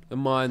 slima wy.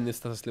 Imma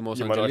n-nies ta' slima u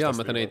San Jien ma nafx Ġiljan ta'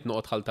 meta slima. ngħid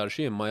noqgħod ħaltar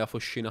xin ma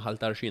jafux x'inhi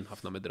ħaltar xin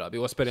ħafna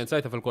mid-drabi. U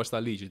esperjenzajta fil-kors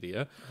tal-liġi di,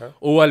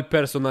 U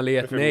għall-persuna li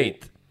qed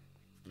ngħid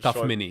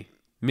taf mini,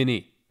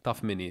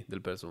 taf mini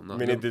dil-persuna.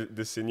 Mini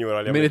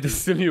dis-sinjura li Mini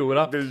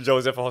dis-sinjura.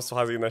 Dil-Joseph ħossu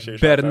ħażina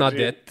xejn.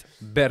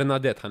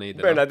 Bernadette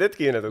ħanejdilha. Bernadette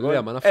kienet ukoll.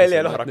 Le, ma nafx Eli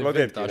isem, l-oħra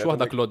Claudette. Għax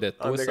waħda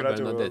Claudette u issa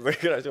Bernadette.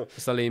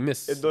 Bernadette. Issa li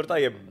jmiss. Id-dor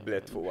tajjeb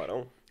blet fuq wara.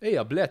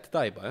 Ejja, blet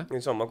tajba,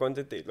 Insomma, kont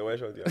ittejtlu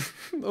għax għodja.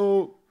 U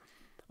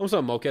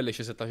insomma, u kelli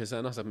xi 16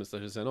 sena, naħseb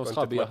 15 sena, u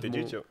sħabi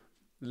jaħdmu.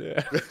 Le.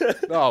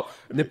 No,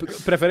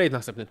 preferejt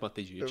naħseb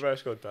nitmattiġiġ.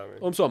 Bħax kont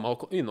tagħmel. U insomma,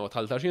 jinnu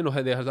tħaltaxin u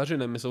ħeddi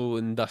ħaltaxin emmisu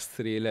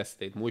industrial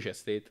estate, mhux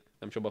estate,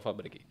 hemm xoba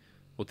fabriki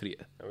u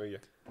triq.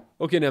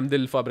 U kien hemm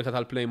dil-fabrika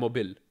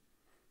tal-Playmobil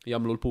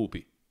jagħmlu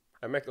l-pupi.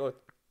 Hemmhekk qod.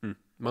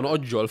 Ma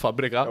noqġġu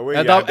l-fabrika.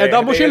 Edha Edha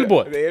mhux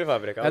il-bot.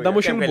 Il-fabrika. Edha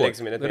mhux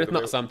il-bot. Rrid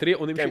naqsam triq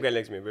u Kemm nimxi.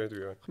 kellek żmien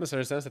biex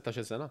 15 sena,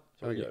 16 sena.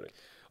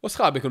 U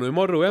sħabi kienu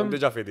jmorru hemm.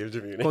 Diġà fidi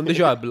l-ġifieri. Kon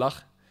diġà blaħ.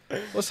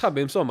 U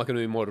sħabi insomma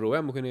kienu jmorru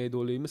hemm u kienu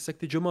jgħidu li missek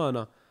tiġi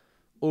magħna.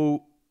 U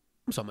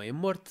insomma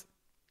jimmort.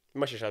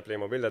 Ma xiex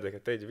għal-Playmobil da dik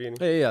it-tejt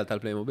ġifieri. Ejja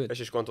tal-Playmobil.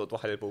 Għax ix kontu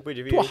twaħħal il-pupi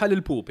ġifieri. Twaħħal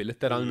il-pupi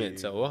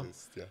letteralment sewwa.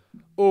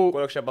 U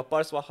Kollok xebba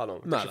pars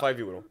waħħalhom. Mela. 5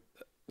 euro.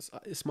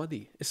 isma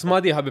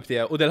di ħabib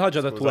tiegħek u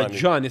del-ħaġa ta'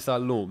 tweġġani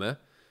sal-lum,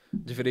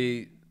 Ġifieri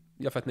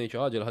jafet ngħid xi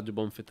ħaġa li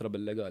ħaġibhom fit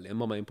trabil legali,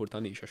 imma ma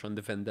jimpurtanix għax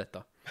għandi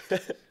vendetta.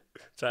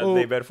 Child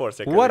labor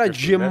force. Wara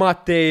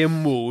ġimmatej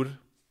immur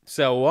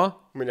sewwa,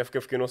 Min jaf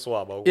kif kienu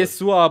swaba.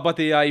 is-swaba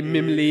tiegħi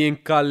mimli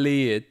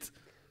jinkallijiet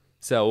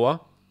sewwa.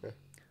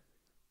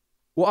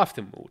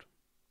 Waqaft immur.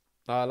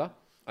 Għala,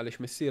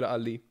 għaliex missiera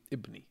qalli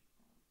ibni.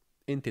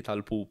 Inti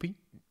tal-pupi?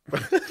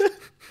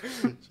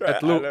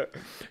 Għetlu,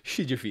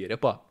 xi ġifieri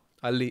pa?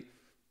 Għalli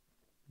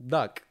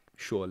dak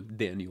xogħol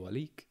denju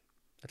għalik.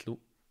 Għetlu,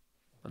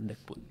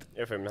 għandek punt.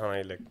 Jafem ħana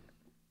jillek.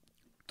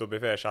 To be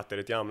fair,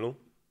 xaħter jagħmlu.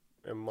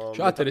 Imma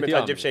Xaħter min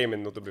jagħmlu. ġib xejn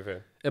minnu to be fair.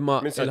 Imma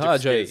Min sa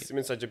il-ħaġa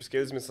min sa ġib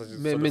skills, min sa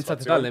min sa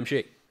titgħallem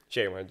xejn.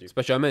 xejn ma ġib.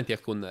 Speċjalment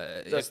jekk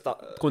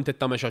tkun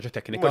tittamel xi ħaġa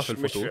teknika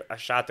fil-futur.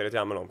 Għax xaħter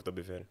jagħmluhom to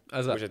be fair.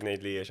 Eżatt. Mhux qed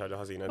ngħid li hija xi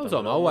ħaġa ħażina.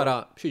 Insomma, wara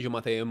xi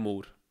ġimgħatej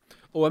immur.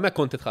 U hemmhekk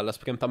kont titħallas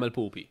b'kemm tagħmel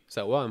pupi.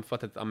 Sewwa,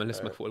 infatti tagħmel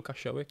ismek fuq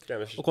il-kaxxa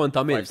hekk. U kont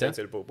għamilt.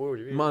 il-pupu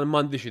ġifieri. Ma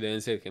m'għandix idea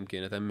nsejr kemm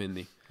kienet hemm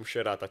minni. Mhux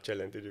xerata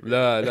eċċellenti ġifieri.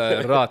 La,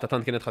 r-rata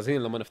tant kienet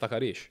ħażin ma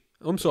niftakarix.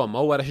 U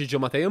insomma, wara xi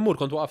ġimgħatej immur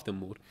kont waqaft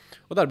immur.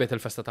 U darbejt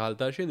il-festa ta'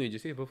 ħaltar x'inhu jiġi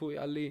sibu fuq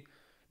għalli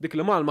dik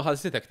li mal ma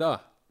ħallsitek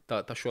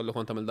ta' xogħol li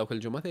kont tagħmel dawk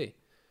il-ġimgħatej.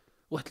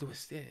 U għatlu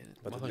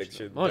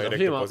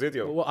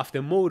waqaft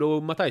immur u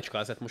ma tajċ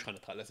każ qed mhux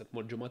ħanitħalles qed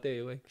mur ġimgħatej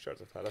u hekk.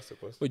 Xorta tħallas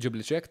suppost. U jġib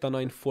li ċek ta'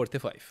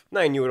 9.45.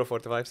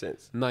 9.45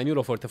 cents.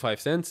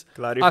 9.45 cents.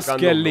 Klarifikando, Għas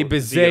kelli zero-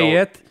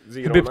 bizzejiet,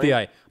 zero bib nine.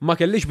 tijaj. Ma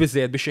kellix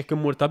bizzejiet biex jekk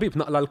immur tabib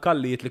naqla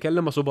l-kallijiet li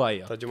kelli ma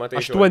subajja. Ta' ġimgħatej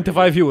Għax xogħol.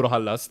 25 euro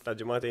ħallast. Ta'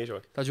 ġimgħatej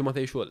xogħol. Ta'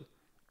 ġumatej xogħol.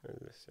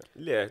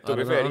 Le, to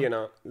be fair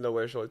jiena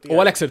l-ewwel xogħol U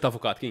għalek sirt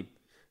avukat kien.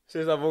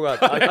 Sis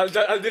avukat.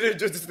 Għal din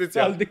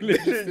il-ġustizzja. Għal dik li-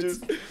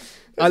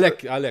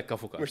 Għalek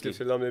avukat. Mhux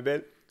tifsilhom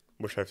il-bel?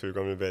 Mhux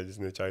ħajfilkom il-bel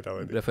snitċajta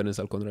għadi. Referenz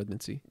għal Konrad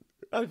Mizzi.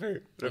 Għalfej.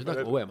 Għax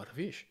dak u ma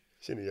tafix.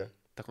 X'inhija?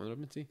 Ta' Konrad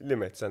Mizzi.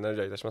 Limet, sen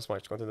rġajt għax ma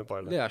smajtx kont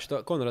nipparla. Le, għax ta'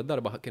 Konrad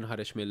darba kien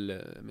ħareġ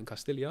minn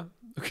Kastilja.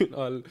 Kien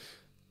għal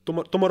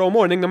tomorrow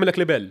morning namilek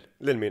li bell.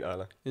 Lil min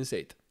qala?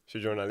 Insejt. Xi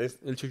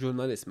ġurnalist? Il-ċi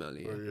ġurnalism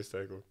għalli.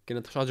 Jista' jkun.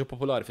 Kienet xaġa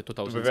popolari fit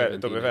To be fair,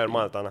 2017.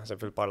 Malta naħseb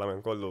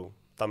fil-parlament kollu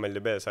tagħmel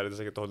li bel saret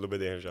dik toħodlu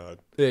bidejn ġaħad.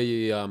 Ej,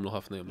 jgħamlu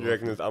ħafna jgħamlu.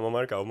 Jek niltaqma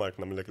Marka u Mark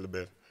nagħmilek li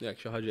bel. Jek,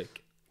 xaħġek.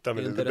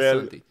 Tagħmel li bel.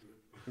 Interessanti.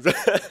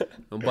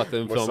 Mbatt,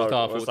 insomma,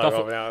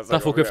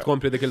 tafu kif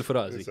tkompli dik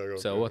il-frazi.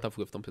 Sewa,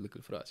 tafu kif tkompli dik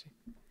il-frazi.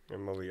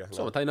 Imma wija.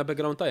 Insomma, tajna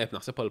background tajjeb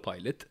naħseb għal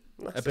pilot.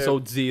 Naħseb-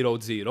 Episode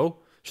 00.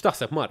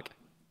 X'taħseb, Mark?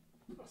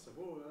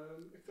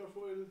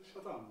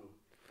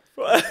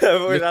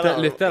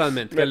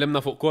 Literalment,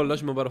 tkellimna fuq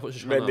kollox ma barra fuq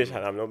xi M'għandix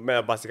ħanamlu,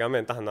 mela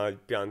basikament aħna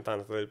l-pjan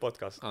tagħna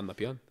tal-podcast. Għandna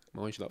pjan,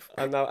 ma għonx naf.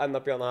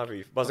 Għandna pjan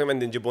ħafif.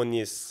 Basikament nġibu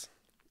nies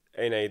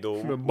ngħidu.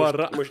 Minn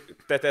barra. Mhux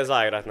tete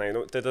żgħira qed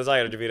ngħidu. Tete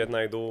żgħira ġifieri qed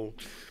ngħidu.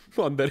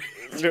 Għander.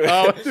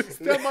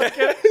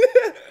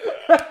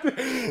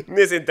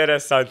 Nies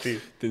interessanti.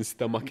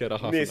 Tinstema kera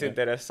ħafna. Nies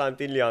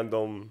interessanti li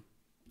għandhom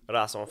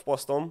rashom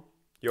f'posthom,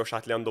 jew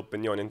xatt li għandu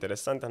opinjoni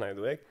interessanti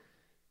ngħidu hekk.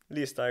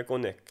 Li jista'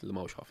 jkun hekk. Li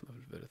mawx ħafna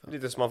fil-verità. Li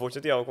tisma'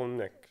 voċi tiegħu jkun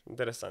hekk,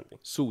 interessanti.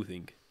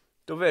 Soothing.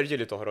 Tu verġi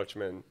li toħroġ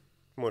minn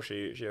mhux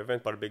xi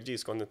event par Big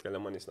G's kont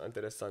nitkellem ma' nisna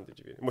interessanti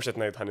ġifieri. Mhux qed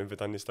ngħid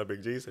ħaninvita nies ta'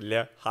 Big G's,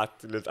 le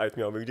ħadd li tqajt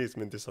miegħu Big G's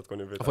minn tista'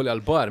 tkun invita. Għafoli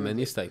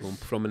għal-barman jista' jkun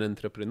from an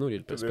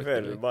entrepreneurial To be fair,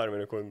 perspective.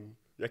 il-barman ikun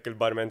jekk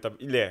il-barman ta'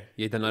 le.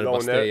 Jgħidan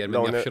għal-bastejjer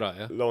min jaf xra,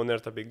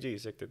 L-owner ta' Big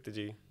G's jekk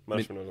tiġi ma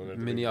nafx x'inhu l-owner.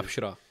 ta' min Big jaf G's.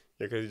 xra.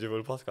 Jekk iġibu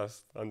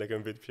l-podcast, għandek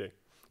invit bxej.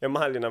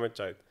 Imma ħalli nagħmel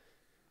ċajt.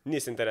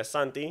 Nies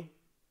interessanti,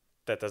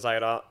 teta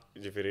żgħira,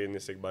 ġifieri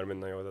nies ikbar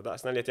minna jew ta'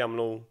 daqsna li qed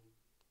jagħmlu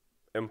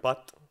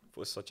impatt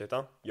fuq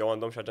is-soċjetà, jew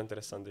għandhom xi ħaġa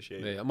interessanti xi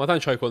jgħidu. Ma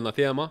tantx ħajkolna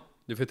tema,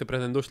 ġifieri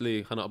tipretendux li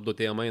ħanaqbdu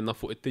tema jenna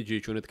fuq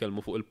it-tiġiġ u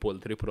nitkellmu fuq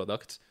il-poultry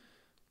products.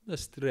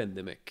 Just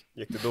random hekk.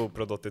 Jekk tidu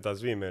prodotti ta'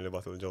 żwiemel li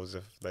batu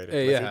l-Joseph direct.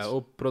 Ejja,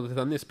 u prodotti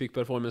ta' nies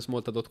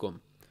peakperformancemalta.com.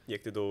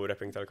 Jekk tidu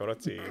rapping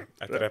tal-karozzi,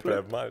 at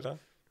rap Malta,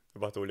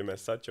 batu li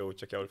messaġġ u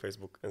ċekkjaw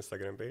il-Facebook,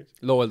 Instagram page.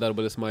 L-ewwel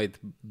darba li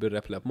smajt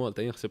bir-rap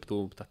Malta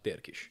jaħsibtu ta'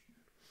 Turkish.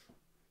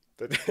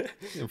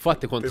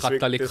 Infatti kont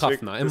ħatta lik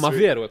ħafna, imma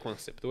veru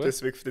konseptu.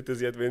 Tiswik ftit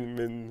iżjed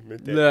minn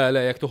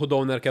Le, jekk tuħu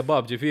downer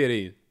kebab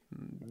ġifieri.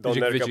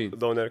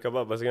 Downer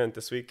kebab, bażikament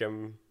tiswik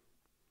hemm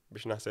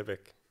biex naħseb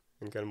hekk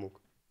inkellmuk.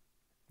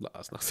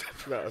 Laqas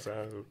naħseb. Laqas.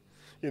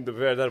 Jindu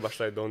ver darba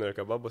xtajt downer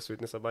kebab u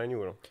switni 70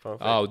 euro.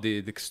 Aw,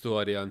 dik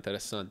storja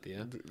interessanti,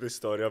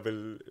 L-istorja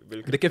bil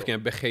Dik kif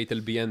kien beħħejt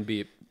il-BNB?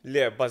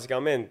 Le,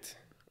 bażikament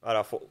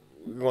ara fuq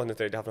għod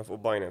nitrejdi ħafna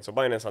fuq Binance. U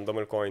Binance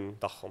għandhom il-coin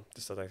tagħhom,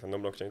 tista' tgħid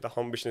għandhom blockchain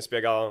tagħhom biex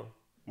nispjega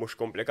mhux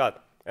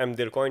komplikat. Hemm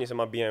dil coin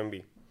jisimha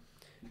BNB.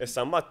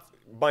 Issa mbagħad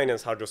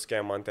Binance ħarġu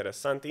skema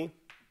interessanti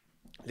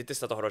li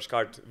tista' toħroġ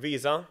kart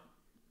Visa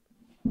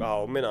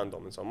minn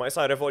għandhom insomma.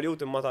 Issa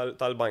Revolut imma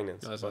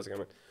tal-Binance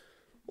bażikament.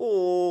 U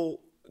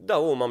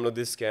daw huma għamlu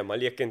di skema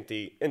li jekk inti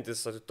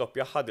tista'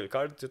 tittoppjaħħa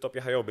dil-kart,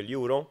 tittoppjaħħa jew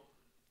bil-euro,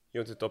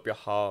 jew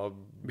tittoppjaħħa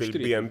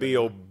bil-BNB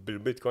jew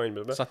bil-Bitcoin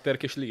Sa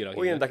Turkish lira.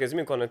 U jien dak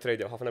iż-żmien konna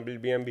tradew ħafna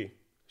bil-BNB.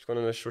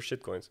 X'konna nixtru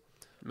shitcoins.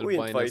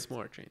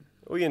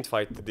 U jien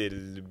tfajt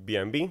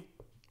dil-BNB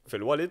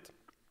fil-wallet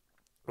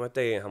u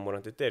għattej ħammur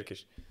għanti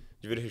Turkish.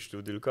 Ġviri ħiċtu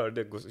dil-kard,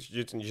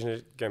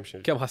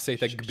 kem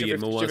ħassejtek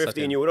kbir ma'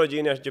 15 euro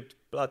ġini għax ġibt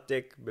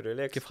plattek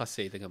bir-relax. Kif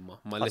ħassejtek imma?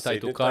 Ma li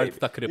tajtu kard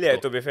ta' kripto. Le,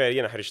 tu bifer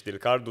jena ħriċ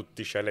dil-kard u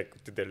t-tixelek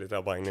t-tidderli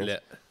ta' Binance.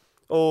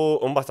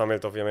 U mbagħad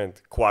għamilt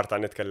ovvjament kwarta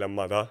nitkellem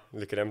ma' da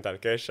li kien hemm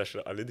tal-cash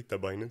għax għalli dik ta'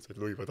 Binance,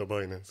 għidlu jiva ta'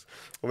 Binance.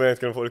 U bejn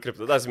nitkellem fuq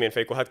il-kripto, da' żmien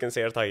fejn kulħadd kien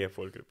sejjer tajjeb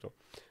fuq il-kripto.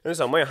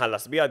 Insomma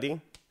jinħallas bija di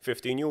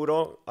 15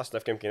 euro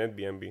għasnaf kemm kienet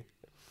BNB.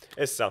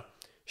 Issa,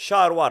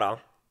 xahar wara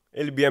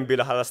il-BNB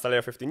li ħallas tal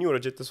 15 euro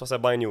ġiet tiswa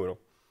 70 euro.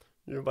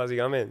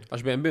 Bażikament.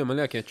 Għax BNB ma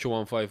li kienet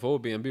 2150,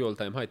 BNB all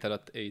time high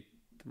talat 8.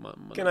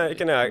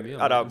 Kien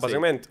ara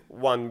bażikament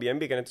 1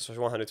 BNB kienet tiswa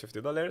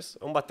 $150,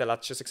 u mbagħad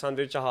telat xi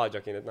 600 xi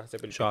ħaġa kienet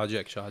naħseb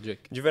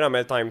xaħġek. Ġifier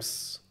għamel times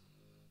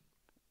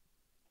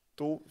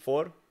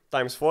 4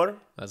 times 4,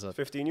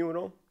 15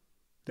 euro.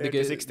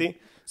 60,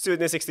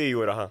 Swidni 60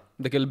 euro ħa.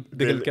 Dik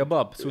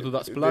il-kebab, sutu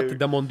daqs plat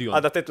demondjon.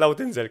 Għada titlaw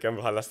tinżel kemm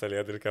bħalla stali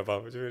għad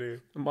il-kebab, ġifieri.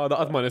 Ma għada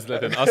għadma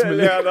nizlet inqas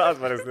mill-li. Għada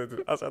għadma nizlet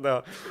inqas, għada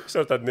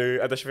xort għadni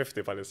għada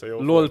x50 palissa.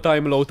 L-all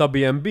time low ta'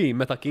 BNB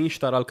meta kien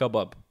xtara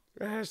l-kebab.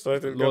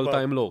 L-all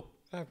time low.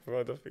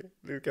 Għada fi,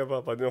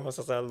 l-kebab għadni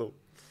uħassa sallu.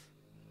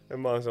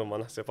 Imma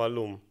insomma naħseb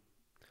għallum.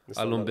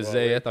 Għallum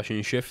bizzejet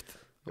għaxin shift.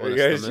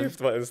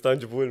 Shift ma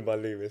nistanġbu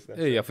l-ballimis.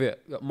 Ija fi,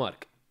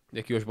 Mark.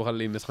 Jek joġbu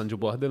ħalli jmiss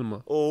ħanġibu għahdilma.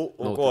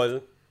 U kol,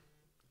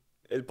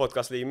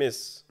 il-podcast li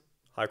jmiss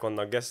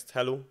ħajkonna guest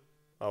ħelu,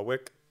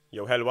 għawek,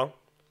 jew ħelwa,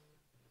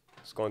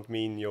 skont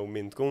min jew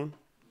min tkun,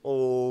 u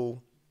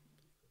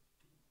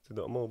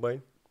tidoq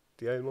mobile,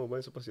 tijaj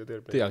il-mobile, su passijat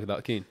airplane. Tijak da'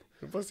 kien.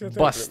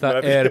 Basta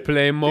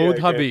airplane mode,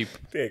 ħabib.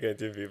 Tijak kien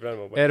TV,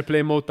 mobile.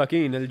 Airplane mode ta'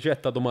 kien,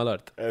 il-ġetta du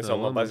mal-art.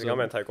 Insomma,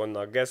 bazzikament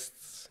ħajkonna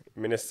guests,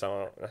 minn issa,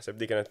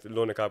 naħseb di kienet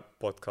l-unika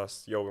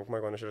podcast, jew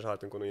ma jkonna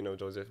xirħat nkunu jina u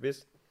Joseph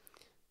Biss.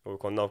 U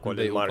konna wkoll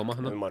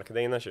il-Mark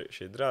dejna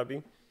xi drabi.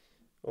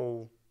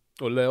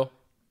 U Leo,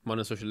 ma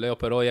ninsux il-Leo,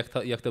 però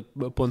jekk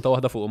punta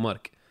waħda fuq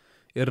Mark.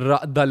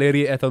 Ir-raqda li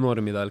rieqet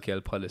enormi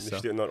dal-kelb bħalissa.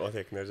 Nixtieq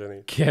norqotek nerġa'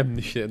 ngħid. Kemm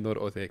nixtieq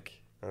norqotek.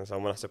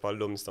 Insomma naħseb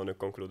għallum nistgħu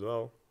nikkonkludu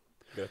hawn.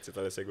 Grazzi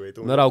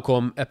tal-segwejtu.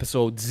 Narawkom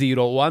episode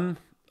 01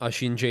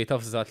 għax jinġej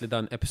tafżat li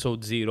dan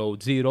episode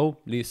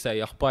 00 li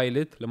sejjaħ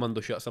pilot li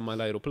m'għandux jaqsam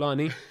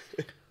mal-ajruplani.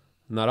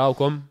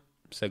 Narawkom,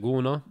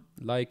 seguna.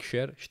 Like,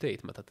 share,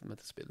 xtejt ma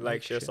t-spil.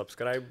 Like, share,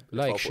 subscribe.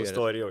 Like, share.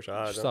 Story u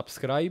xaħġa.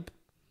 Subscribe.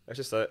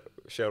 Għax issa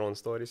share on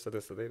story,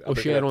 statista tejt. U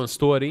share on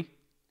story.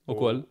 U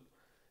koll.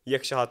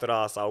 Jek xaħat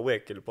rasa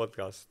għawek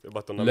il-podcast,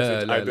 battuna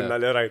għajdinna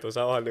li rajtu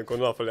sawa għallin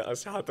kun għafu li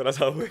xaħat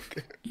rasa għawek.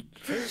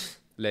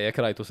 Le,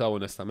 jek rajtu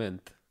sawa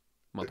onestament.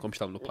 Ma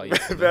tkomx tamlu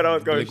pajja. Vera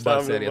ma tkomx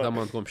tamlu. Serja,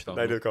 ma tkomx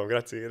tamlu. Najdilkom,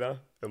 grazzi jina.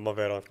 Imma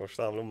vera ma tkomx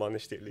tamlu, ma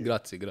nishtiq li.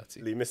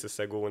 Grazzi. Li missi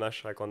seguna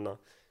xħajkonna.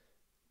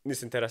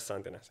 Nis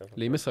interessanti naħseb.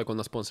 Li missa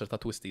jkollna sponsor ta'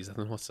 Twisties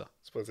qed inħossa.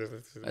 Sponsor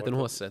qed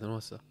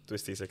inħossa.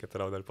 Twisties jekk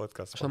taraw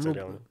dal-podcast.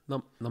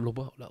 Namlu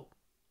bawl.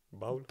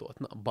 Bawl?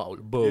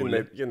 Bawl.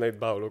 Jien ngħid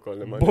bawl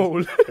ukoll.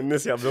 Bawl.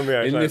 In-nies jabdu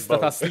miegħi. In-nies ta'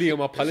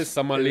 taslima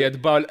bħalissa ma li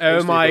qed bawl.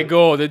 Oh my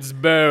god, it's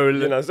bawl.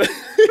 Jiena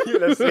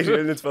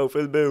serial nitfgħu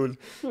fil-bawl.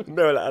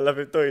 Bawl għalla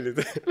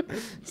fit-toilet.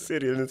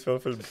 Serial nitfgħu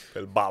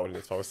fil-bawl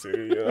nitfgħu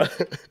serial.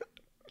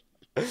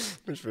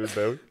 Mux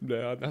fil-bew.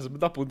 Naħseb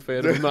da punt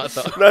fejn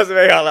naqta. Naħseb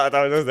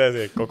naqta,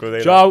 naħseb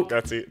konkludejna. Ciao.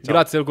 Grazzi.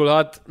 Grazzi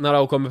l-kulħadd.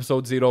 Narawkom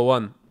episode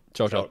 01.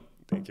 Ciao.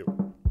 Thank you.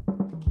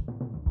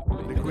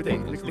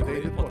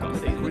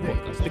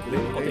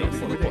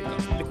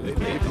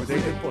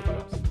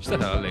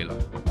 X'tata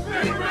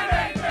għal-lejla?